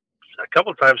once or a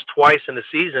couple of times, twice in the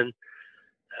season.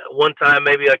 One time,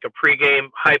 maybe like a pregame,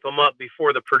 hype them up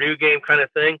before the Purdue game kind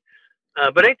of thing.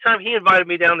 But anytime he invited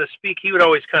me down to speak, he would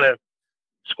always kind of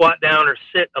squat down or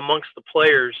sit amongst the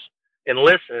players and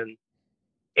listen.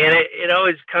 And it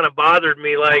always kind of bothered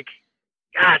me, like,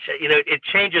 gosh, it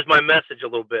changes my message a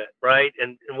little bit, right?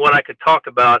 And what I could talk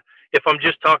about if I'm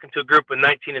just talking to a group of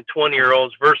 19 and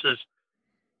 20-year-olds versus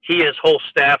he and his whole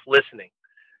staff listening.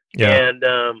 Yeah. And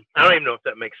I don't even know if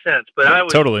that makes sense, but I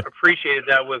always appreciated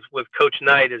that with Coach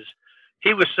Knight, is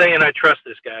he was saying, I trust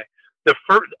this guy.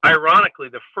 Ironically,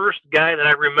 the first guy that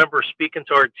I remember speaking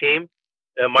to our team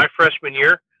my freshman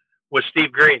year was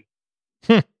Steve Green,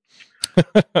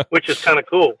 which is kind of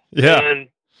cool. Yeah. And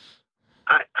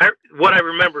what I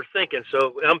remember thinking,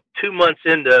 so I'm 2 months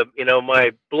into,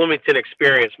 my Bloomington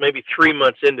experience, maybe 3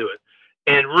 months into it,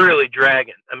 and really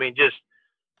dragging. I mean, just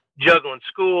juggling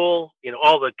school,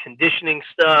 all the conditioning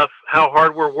stuff, how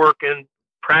hard we're working.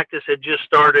 Practice had just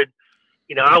started.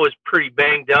 I was pretty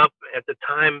banged up at the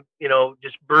time,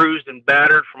 just bruised and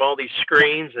battered from all these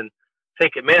screens, and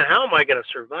thinking, man, how am I going to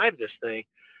survive this thing?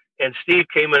 And Steve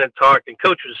came in and talked, and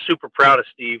Coach was super proud of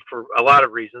Steve for a lot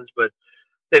of reasons, but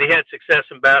that he had success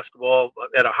in basketball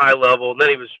at a high level. And then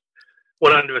he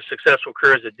went on to a successful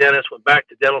career as a dentist, went back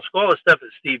to dental school, all the stuff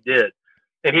that Steve did.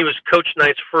 And he was Coach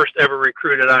Knight's first ever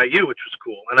recruit at IU, which was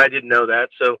cool. And I didn't know that.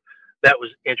 So that was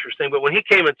interesting. But when he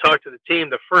came and talked to the team,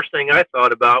 the first thing I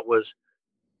thought about was,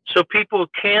 so people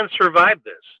can survive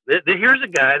this. Here's a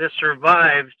guy that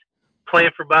survived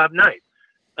playing for Bob Knight.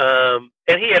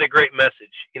 And he had a great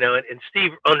message, and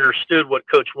Steve understood what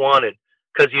Coach wanted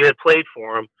because he had played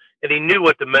for him, and he knew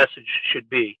what the message should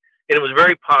be. And it was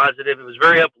very positive. It was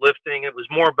very uplifting. It was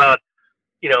more about,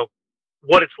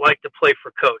 what it's like to play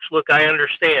for Coach. Look, I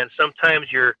understand.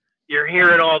 Sometimes you're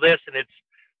hearing all this,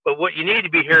 but what you need to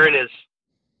be hearing is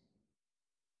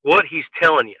what he's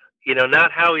telling you.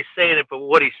 Not how he's saying it, but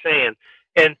what he's saying.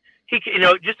 And he,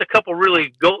 just a couple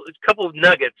of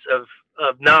nuggets of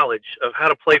knowledge of how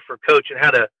to play for Coach and how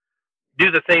to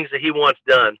do the things that he wants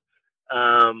done,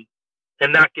 and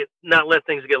not let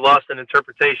things get lost in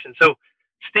interpretation. So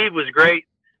Steve was great.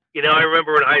 I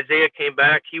remember when Isaiah came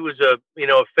back, he was a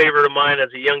favorite of mine as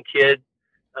a young kid.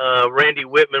 Randy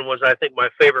Whitman was, I think, my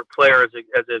favorite player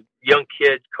as a young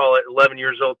kid, call it 11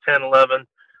 years old, 10, 11.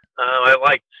 I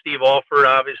liked Steve Alford,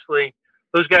 obviously.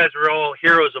 Those guys were all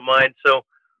heroes of mine. So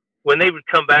when they would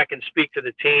come back and speak to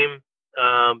the team,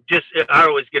 I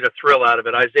always get a thrill out of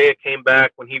it. Isaiah came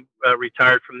back when he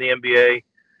retired from the NBA.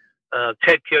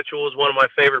 Ted Kitchell was one of my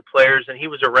favorite players, and he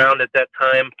was around at that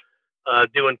time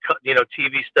doing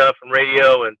TV stuff and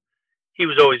radio, and he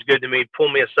was always good to me. Pull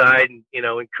me aside and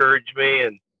encourage me,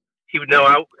 and he would know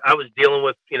I was dealing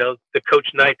with the Coach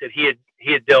Knight that he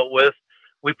had dealt with.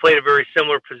 We played a very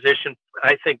similar position.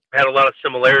 I think had a lot of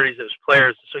similarities as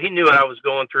players, so he knew what I was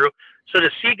going through. So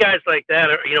to see guys like that,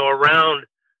 around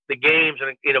the games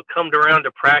and come around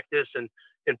to practice and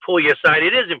pull you aside,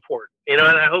 it is important. And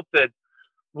I hope that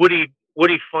Woody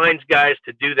finds guys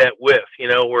to do that with,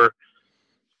 where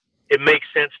it makes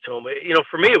sense to him.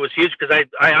 For me, it was huge because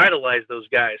I idolized those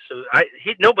guys. So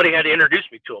nobody had to introduce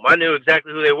me to them. I knew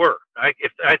exactly who they were.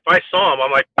 If I saw them,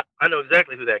 I'm like, I know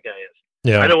exactly who that guy is.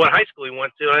 Yeah. I know what high school he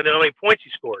went to. I know how many points he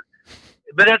scored.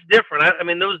 But that's different.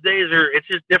 Those days it's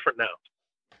just different now.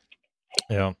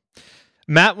 Yeah.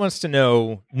 Matt wants to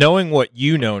know, knowing what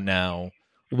you know now,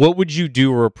 what would you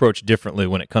do or approach differently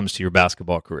when it comes to your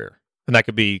basketball career? And that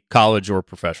could be college or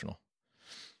professional.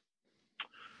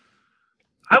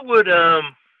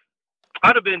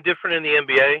 I'd have been different in the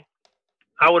NBA.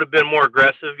 I would have been more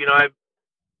aggressive.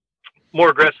 More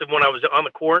aggressive when I was on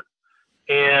the court,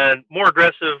 and more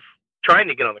aggressive trying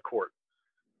to get on the court.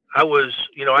 I was,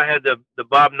 I had the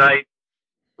Bob Knight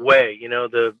way.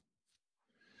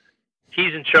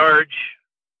 He's in charge.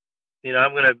 I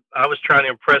was trying to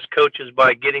impress coaches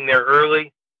by getting there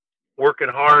early, working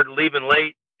hard, leaving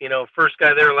late. First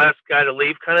guy there, last guy to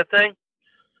leave, kind of thing.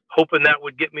 Hoping that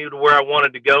would get me to where I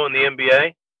wanted to go in the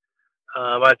NBA.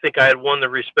 I think I had won the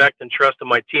respect and trust of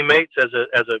my teammates as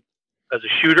a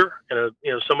shooter and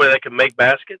somebody that could make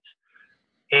baskets.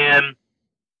 And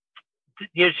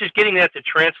it's just getting that to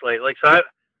translate. So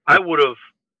I would have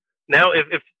now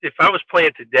if I was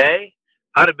playing today,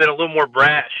 I'd have been a little more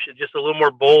brash, just a little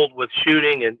more bold with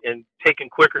shooting and taking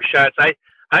quicker shots.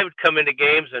 I would come into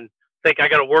games and think I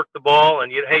got to work the ball,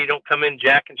 and you don't come in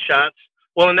jacking shots.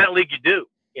 Well, in that league, you do.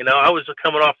 I was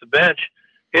coming off the bench.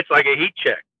 It's like a heat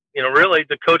check. Really,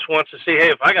 the coach wants to see, hey,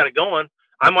 if I got it going,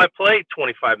 I might play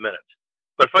 25 minutes.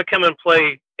 But if I come and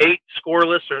play 8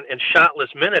 scoreless and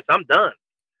shotless minutes, I'm done.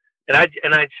 And I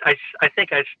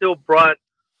think I still brought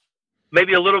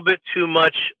maybe a little bit too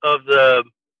much of the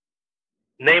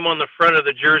name on the front of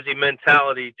the jersey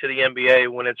mentality to the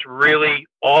NBA when it's really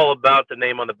all about the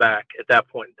name on the back at that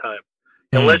point in time.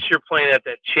 Unless you're playing at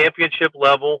that championship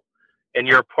level and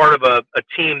you're part of a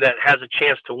team that has a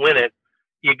chance to win it,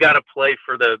 you got to play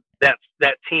for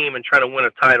that team and try to win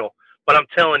a title. But I'm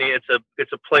telling you,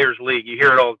 it's a players' league. You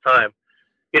hear it all the time.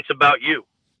 It's about you.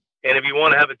 And if you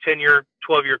want to have a 10-year,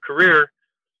 12-year career,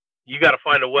 you got to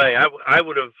find a way. I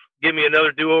would have given me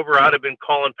another do-over. I'd have been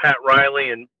calling Pat Riley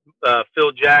and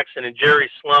Phil Jackson and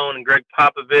Jerry Sloan and Greg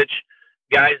Popovich,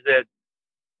 guys that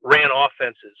ran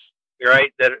offenses,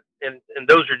 right? And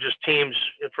those are just teams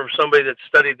from somebody that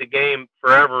studied the game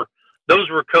forever. Those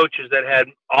were coaches that had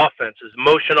offenses,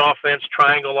 motion offense,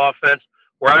 triangle offense,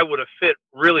 where I would have fit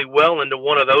really well into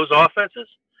one of those offenses.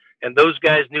 And those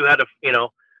guys knew how to,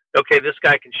 okay, this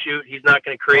guy can shoot. He's not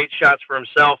going to create shots for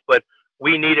himself, but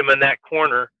we need him in that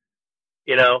corner,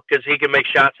 because he can make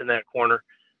shots in that corner.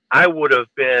 I would have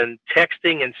been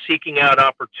texting and seeking out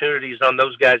opportunities on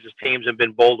those guys' teams and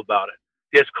been bold about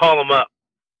it. Just call them up.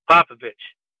 Popovich.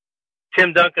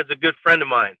 Tim Duncan's a good friend of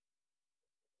mine.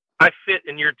 I fit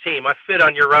in your team. I fit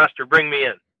on your roster. Bring me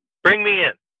in. Bring me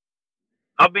in.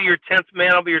 I'll be your 10th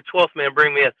man. I'll be your 12th man.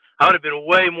 Bring me in. I would have been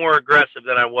way more aggressive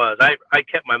than I was. I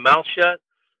kept my mouth shut.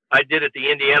 I did it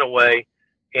the Indiana way.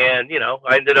 And,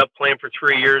 I ended up playing for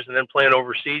 3 years and then playing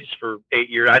overseas for 8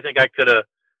 years. I think I could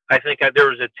I think there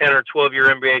was a 10 or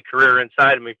 12-year NBA career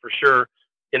inside of me for sure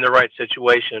in the right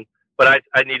situation. But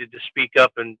I needed to speak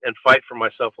up and fight for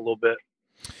myself a little bit.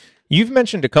 You've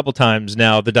mentioned a couple times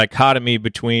now the dichotomy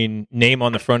between name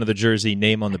on the front of the jersey,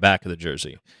 name on the back of the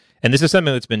jersey. And this is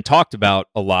something that's been talked about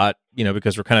a lot,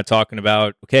 because we're kind of talking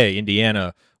about, okay,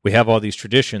 Indiana, we have all these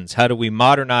traditions. How do we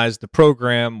modernize the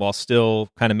program while still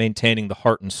kind of maintaining the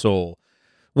heart and soul?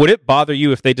 Would it bother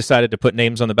you if they decided to put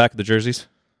names on the back of the jerseys?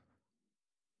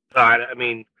 I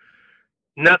mean,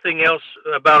 nothing else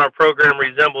about our program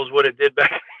resembles what it did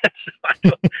back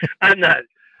then.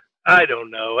 I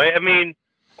don't know. I mean,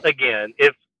 again,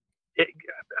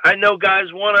 I know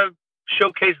guys want to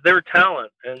showcase their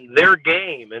talent and their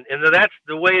game, and that's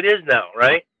the way it is now,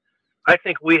 right? I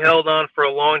think we held on for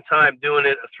a long time doing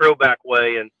it a throwback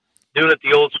way and doing it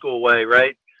the old school way,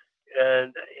 right?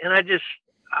 And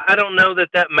I don't know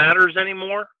that matters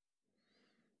anymore.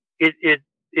 It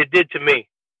did to me,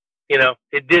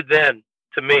 it did then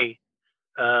to me.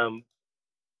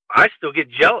 I still get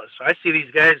jealous. I see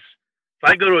these guys. If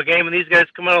I go to a game and these guys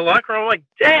come out of the locker room, I'm like,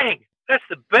 dang, that's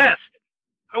the best.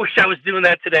 I wish I was doing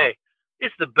that today.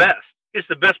 It's the best. It's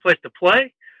the best place to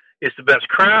play. It's the best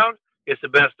crowd. It's the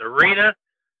best arena.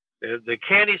 The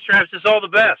candy straps, it's all the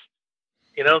best.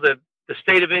 The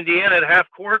state of Indiana at half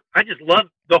court, I just love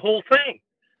the whole thing.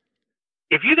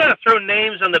 If you got to throw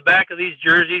names on the back of these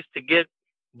jerseys to get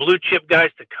blue chip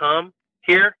guys to come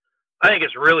here, I think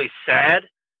it's really sad,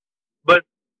 but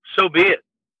so be it.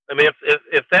 I mean,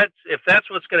 if that's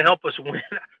what's going to help us win,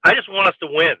 I just want us to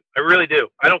win. I really do.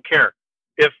 I don't care.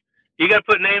 If you got to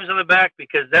put names on the back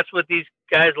because that's what these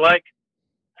guys like,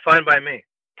 fine by me.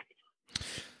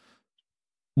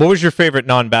 What was your favorite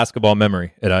non-basketball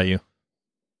memory at IU?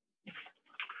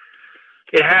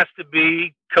 It has to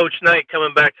be Coach Knight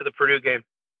coming back to the Purdue game.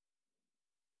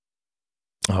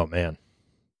 Oh, man.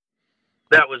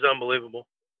 That was unbelievable.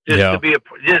 To be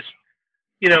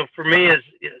for me as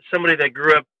somebody that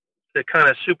grew up the kind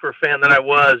of super fan that I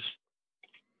was,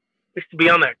 just to be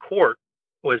on that court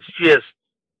was just,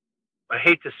 I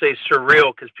hate to say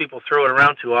surreal because people throw it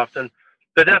around too often,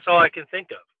 but that's all I can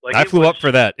think of. Like I flew up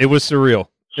for that. It was surreal.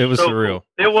 It was surreal.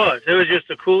 Cool. It was just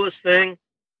the coolest thing.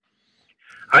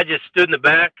 I just stood in the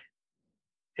back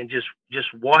and just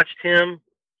watched him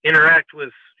interact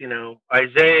with,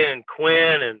 Isaiah and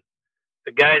Quinn and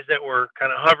the guys that were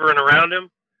kind of hovering around him,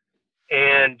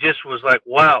 and just was like,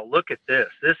 wow, look at this.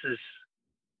 This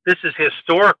is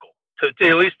historical.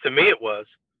 At least to me it was.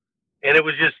 And it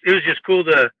was just cool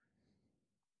to,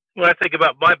 when I think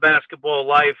about my basketball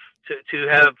life, to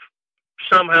have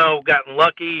somehow gotten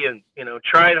lucky and,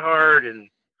 tried hard and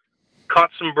caught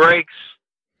some breaks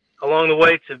along the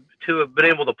way to have been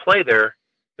able to play there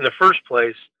in the first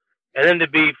place. And then to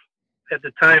be, at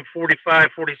the time, 45,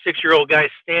 46-year-old guy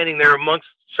standing there amongst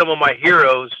some of my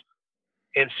heroes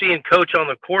and seeing Coach on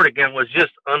the court again was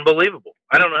just unbelievable.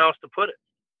 I don't know how else to put it.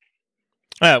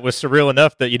 It was surreal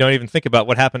enough that you don't even think about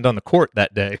what happened on the court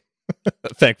that day,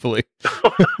 thankfully.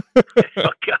 Oh,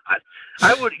 God.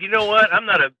 I would, you know what? I'm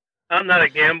not a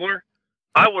gambler.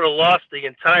 I would have lost the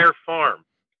entire farm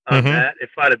on that if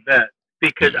I'd have bet.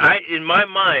 Because in my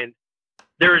mind,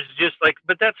 there was just like,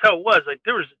 but that's how it was. Like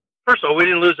first of all, we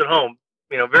didn't lose at home.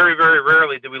 Very, very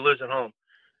rarely did we lose at home.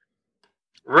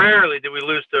 Rarely did we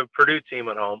lose to a Purdue team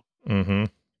at home. Mm-hmm.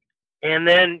 And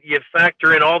then you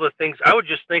factor in all the things. I would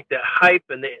just think that hype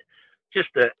and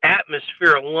the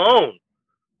atmosphere alone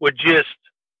would just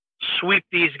sweep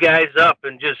these guys up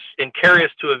and carry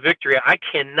us to a victory. I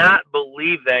cannot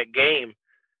believe that game,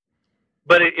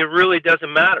 but it really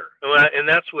doesn't matter. And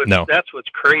that's what's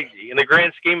crazy. In the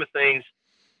grand scheme of things,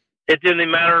 it didn't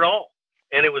even matter at all.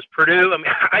 And it was Purdue. I mean,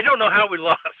 I don't know how we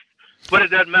lost, but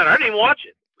it doesn't matter. I didn't even watch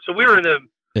it. So we were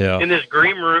in this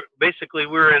green room. Basically,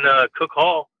 we were in Cook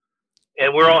Hall,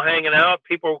 and we're all hanging out.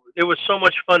 It was so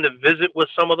much fun to visit with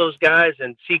some of those guys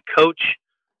and see Coach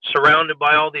surrounded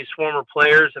by all these former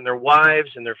players and their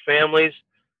wives and their families,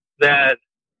 and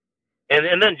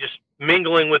then just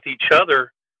mingling with each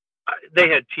other. They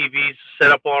had TVs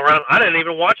set up all around. I didn't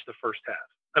even watch the first half.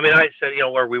 I mean, I said,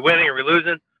 are we winning? Are we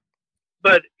losing?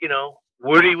 But,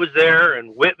 Woody was there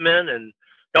and Whitman and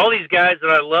all these guys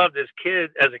that I loved as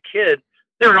a kid,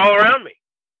 they were all around me.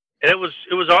 And it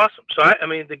was awesome. So, I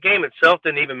mean, the game itself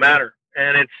didn't even matter.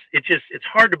 And it's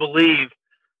hard to believe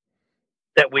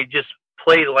that we just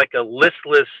played like a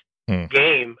listless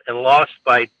game and lost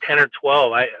by 10 or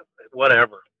 12.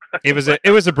 Whatever. It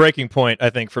was a breaking point,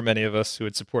 I think, for many of us who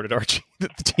had supported Archie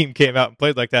that the team came out and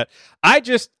played like that. I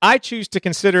choose to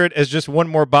consider it as just one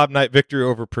more Bob Knight victory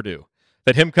over Purdue.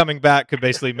 That him coming back could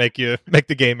basically make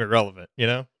the game irrelevant,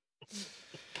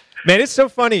 Man, it's so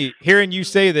funny hearing you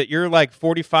say that you're like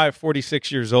 45,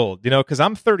 46 years old, because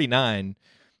I'm 39.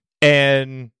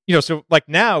 And, so like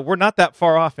now we're not that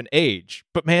far off in age.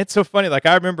 But man, it's so funny. Like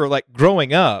I remember like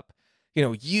growing up,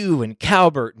 you and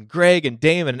Calbert and Greg and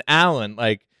Damon and Alan,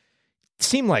 like,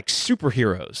 seem like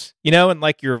superheroes, and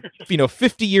like you're,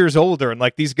 50 years older and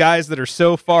like these guys that are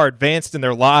so far advanced in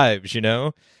their lives,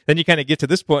 then you kind of get to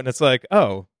this point and it's like,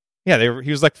 oh, yeah, he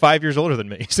was like 5 years older than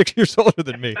me, 6 years older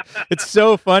than me. It's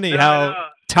so funny how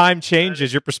time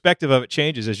changes, your perspective of it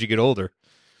changes as you get older.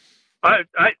 I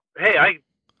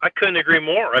couldn't agree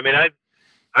more. I mean,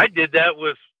 I did that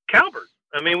with Calbert.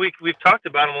 I mean, we've talked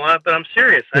about him a lot, but I'm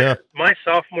serious. Yeah. My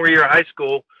sophomore year of high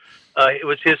school, it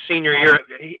was his senior year.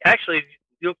 He actually,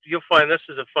 you'll find this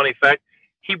is a funny fact.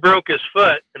 He broke his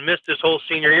foot and missed his whole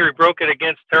senior year. He broke it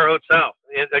against Terre Haute South,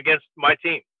 against my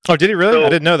team. Oh, did he really? So, I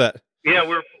didn't know that. Yeah,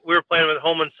 we were playing with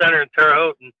Holman Center in Terre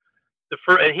Haute, and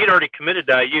and he'd already committed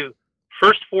to IU.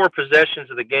 First 4 possessions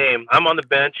of the game, I'm on the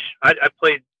bench. I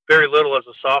played very little as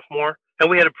a sophomore, and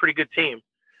we had a pretty good team.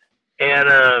 And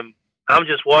I'm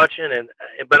just watching,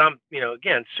 but I'm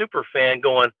again super fan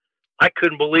going. I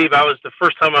couldn't believe I was the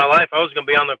first time in my life I was going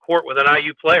to be on the court with an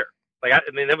IU player. Like, I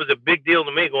mean, that was a big deal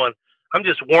to me going, I'm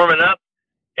just warming up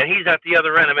and he's at the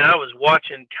other end. I mean, I was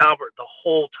watching Calbert the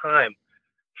whole time.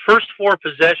 First 4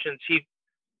 possessions,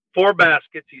 4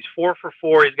 baskets. He's 4 for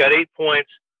 4. He's got 8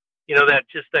 points.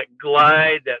 That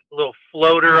glide, that little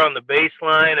floater on the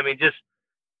baseline. I mean,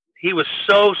 he was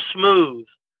so smooth.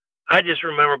 I just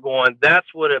remember going,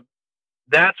 that's what an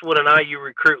IU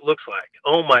recruit looks like.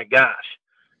 Oh my gosh.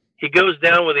 He goes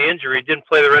down with the injury. He didn't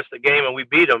play the rest of the game, and we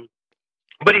beat him.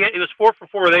 But he was 4 for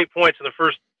 4 with 8 points in the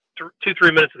first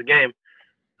 2-3 minutes of the game.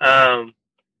 I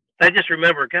just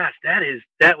remember, gosh,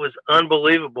 that was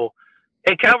unbelievable.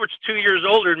 And Calvert's 2 years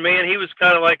older, and man, he was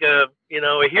kind of like a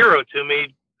hero to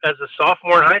me as a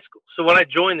sophomore in high school. So when I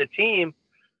joined the team,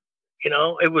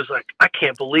 it was like, I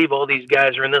can't believe all these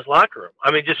guys are in this locker room.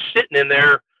 I mean, just sitting in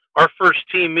there, our first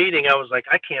team meeting, I was like,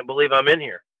 I can't believe I'm in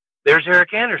here. There's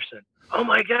Eric Anderson. Oh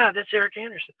my God, that's Eric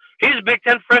Anderson. He was a Big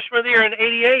Ten freshman of the year in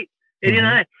 88, 89.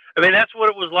 Mm-hmm. I mean, that's what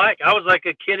it was like. I was like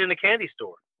a kid in a candy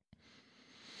store.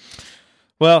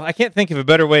 Well, I can't think of a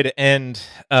better way to end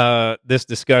this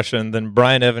discussion than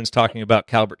Brian Evans talking about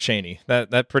Calbert Cheaney.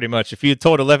 That pretty much, if you had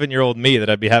told 11-year-old me that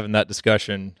I'd be having that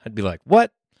discussion, I'd be like,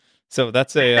 what? So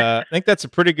that's I think that's a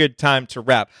pretty good time to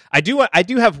wrap. I do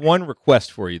have one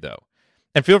request for you, though.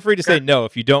 And feel free to say no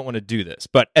if you don't want to do this.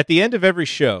 But at the end of every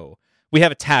show, we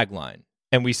have a tagline,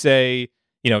 and we say,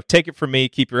 take it from me,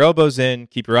 keep your elbows in,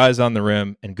 keep your eyes on the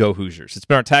rim, and go Hoosiers. It's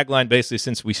been our tagline basically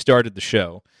since we started the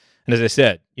show. And as I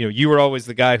said, you were always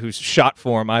the guy whose shot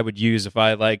form I would use if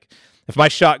my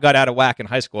shot got out of whack in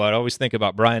high school. I'd always think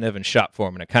about Brian Evans' shot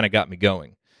form, and it kind of got me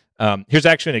going. Here's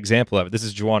actually an example of it. This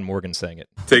is Juwan Morgan saying it.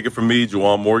 Take it from me,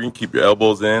 Juwan Morgan, keep your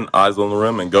elbows in, eyes on the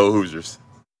rim, and go Hoosiers.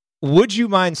 Would you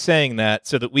mind saying that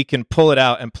so that we can pull it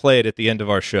out and play it at the end of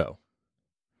our show?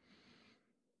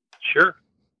 Sure.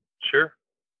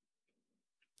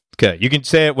 Okay, you can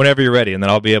say it whenever you're ready, and then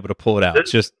I'll be able to pull it out.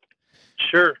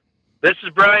 Sure. This is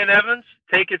Brian Evans.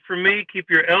 Take it from me. Keep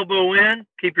your elbow in,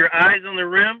 keep your eyes on the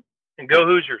rim, and go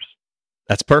Hoosiers.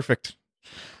 That's perfect.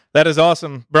 That is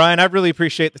awesome. Brian, I really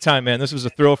appreciate the time, man. This was a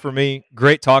thrill for me.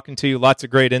 Great talking to you. Lots of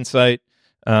great insight.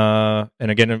 And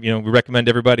again, we recommend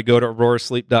everybody go to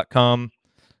aurorasleep.com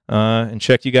and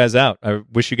check you guys out. I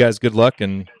wish you guys good luck,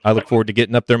 and I look forward to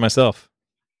getting up there myself.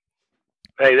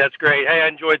 Hey, that's great. Hey, I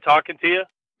enjoyed talking to you.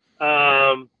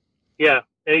 Yeah,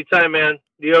 anytime, man.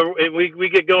 We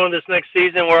get going this next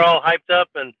season. We're all hyped up,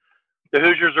 and the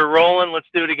Hoosiers are rolling. Let's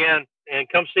do it again, and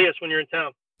come see us when you're in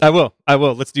town. I will.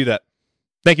 Let's do that.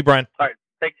 Thank you, Brian. All right.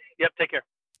 Take care.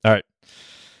 All right.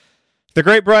 The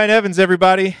great Brian Evans,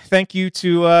 everybody. Thank you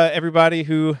to everybody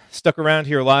who stuck around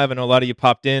here live. I know a lot of you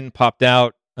popped in, popped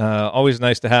out. Always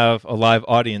nice to have a live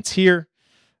audience here.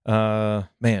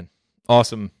 Man,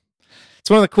 awesome. It's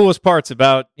one of the coolest parts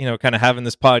about, kind of having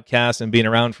this podcast and being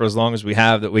around for as long as we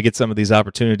have, that we get some of these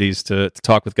opportunities to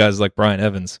talk with guys like Brian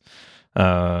Evans.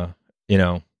 It's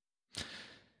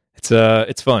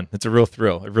fun. It's a real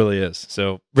thrill. It really is.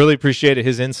 So really appreciated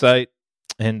his insight,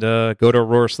 and go to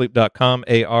aurorasleep.com,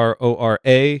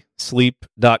 ARORA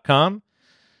sleep.com.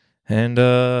 And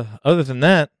other than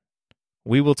that,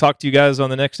 we will talk to you guys on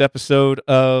the next episode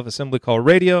of Assembly Call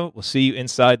Radio. We'll see you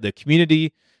inside the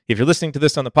community. If you're listening to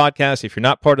this on the podcast, if you're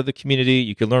not part of the community,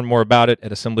 you can learn more about it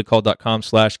at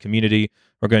assemblycall.com/community.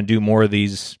 We're going to do more of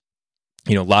these,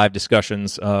 live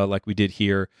discussions like we did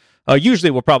here. Usually,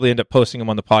 we'll probably end up posting them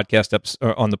on the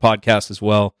podcast as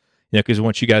well, because we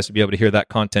want you guys to be able to hear that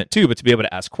content too, but to be able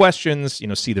to ask questions,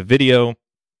 see the video,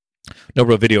 No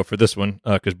real video for this one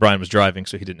because Brian was driving,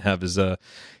 so he didn't have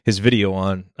his video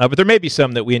on. But there may be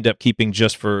some that we end up keeping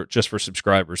just for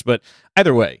subscribers. But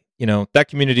either way, that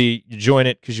community, you join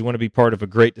it because you want to be part of a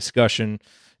great discussion.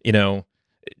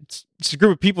 It's a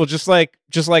group of people just like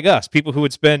us, people who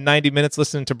would spend 90 minutes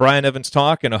listening to Brian Evans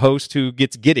talk, and a host who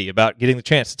gets giddy about getting the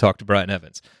chance to talk to Brian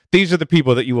Evans. These are the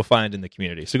people that you will find in the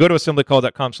community. So go to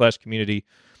assemblycall.com/community.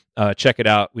 Check it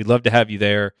out. We'd love to have you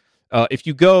there. If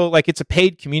you go, it's a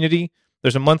paid community,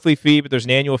 there's a monthly fee, but there's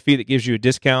an annual fee that gives you a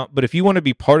discount. But if you want to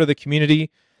be part of the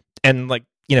community and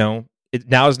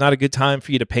now is not a good time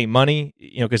for you to pay money,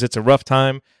 because it's a rough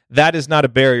time, that is not a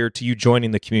barrier to you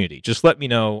joining the community. Just let me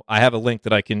know. I have a link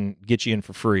that I can get you in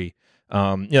for free. We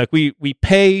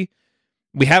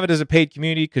have it as a paid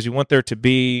community because we want there to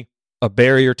be a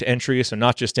barrier to entry, so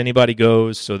not just anybody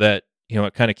goes, so that,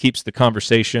 it kind of keeps the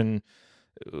conversation.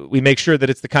 We make sure that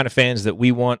it's the kind of fans that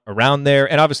we want around there.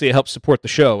 And obviously it helps support the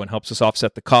show and helps us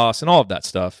offset the costs and all of that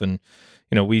stuff. And,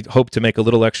 we hope to make a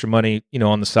little extra money,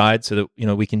 on the side so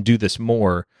that, we can do this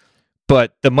more.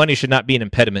 But the money should not be an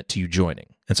impediment to you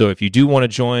joining. And so if you do want to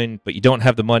join, but you don't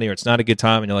have the money or it's not a good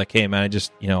time and you're like, hey, man, I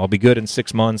just, I'll be good in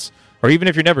 6 months. Or even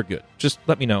if you're never good, just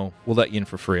let me know. We'll let you in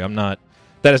for free.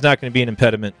 That is not going to be an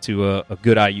impediment to a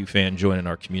good IU fan joining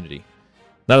our community.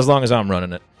 Not as long as I'm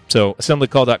running it. So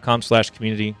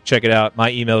assemblycall.com/community. Check it out.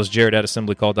 My email is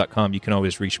jared@assemblycall.com. You can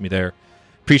always reach me there.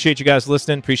 Appreciate you guys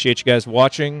listening. Appreciate you guys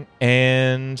watching.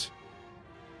 And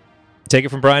take it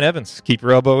from Brian Evans. Keep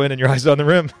your elbow in and your eyes on the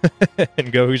rim.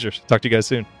 And go Hoosiers. Talk to you guys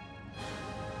soon.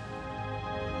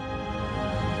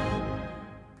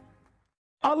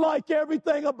 I like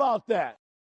everything about that.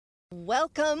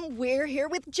 Welcome. We're here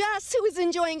with Jess, who is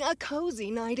enjoying a cozy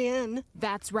night in.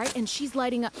 That's right, and she's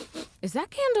lighting up... Is that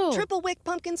candle? Triple wick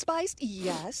pumpkin spiced?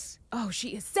 Yes. Oh,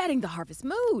 she is setting the harvest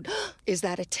mood. Is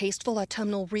that a tasteful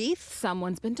autumnal wreath?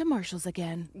 Someone's been to Marshall's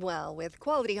again. Well, with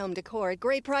quality home decor at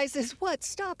great prices, what's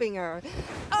stopping her?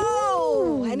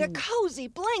 Oh, and a cozy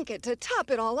blanket to top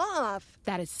it all off.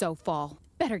 That is so fall.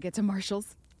 Better get to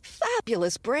Marshall's.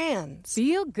 Fabulous brands.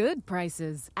 Feel good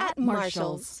prices at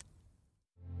Marshall's.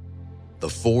 The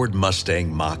Ford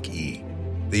Mustang Mach-E,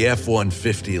 the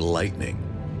F-150 Lightning,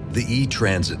 the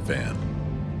E-Transit van.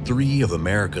 3 of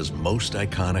America's most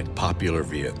iconic popular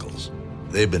vehicles.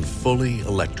 They've been fully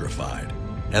electrified,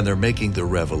 and they're making the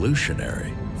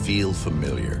revolutionary feel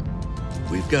familiar.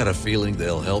 We've got a feeling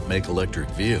they'll help make electric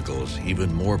vehicles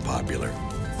even more popular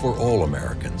for all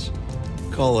Americans.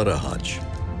 Call it a hunch.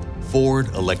 Ford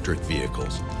electric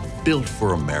vehicles, built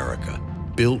for America,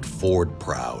 built Ford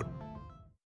proud.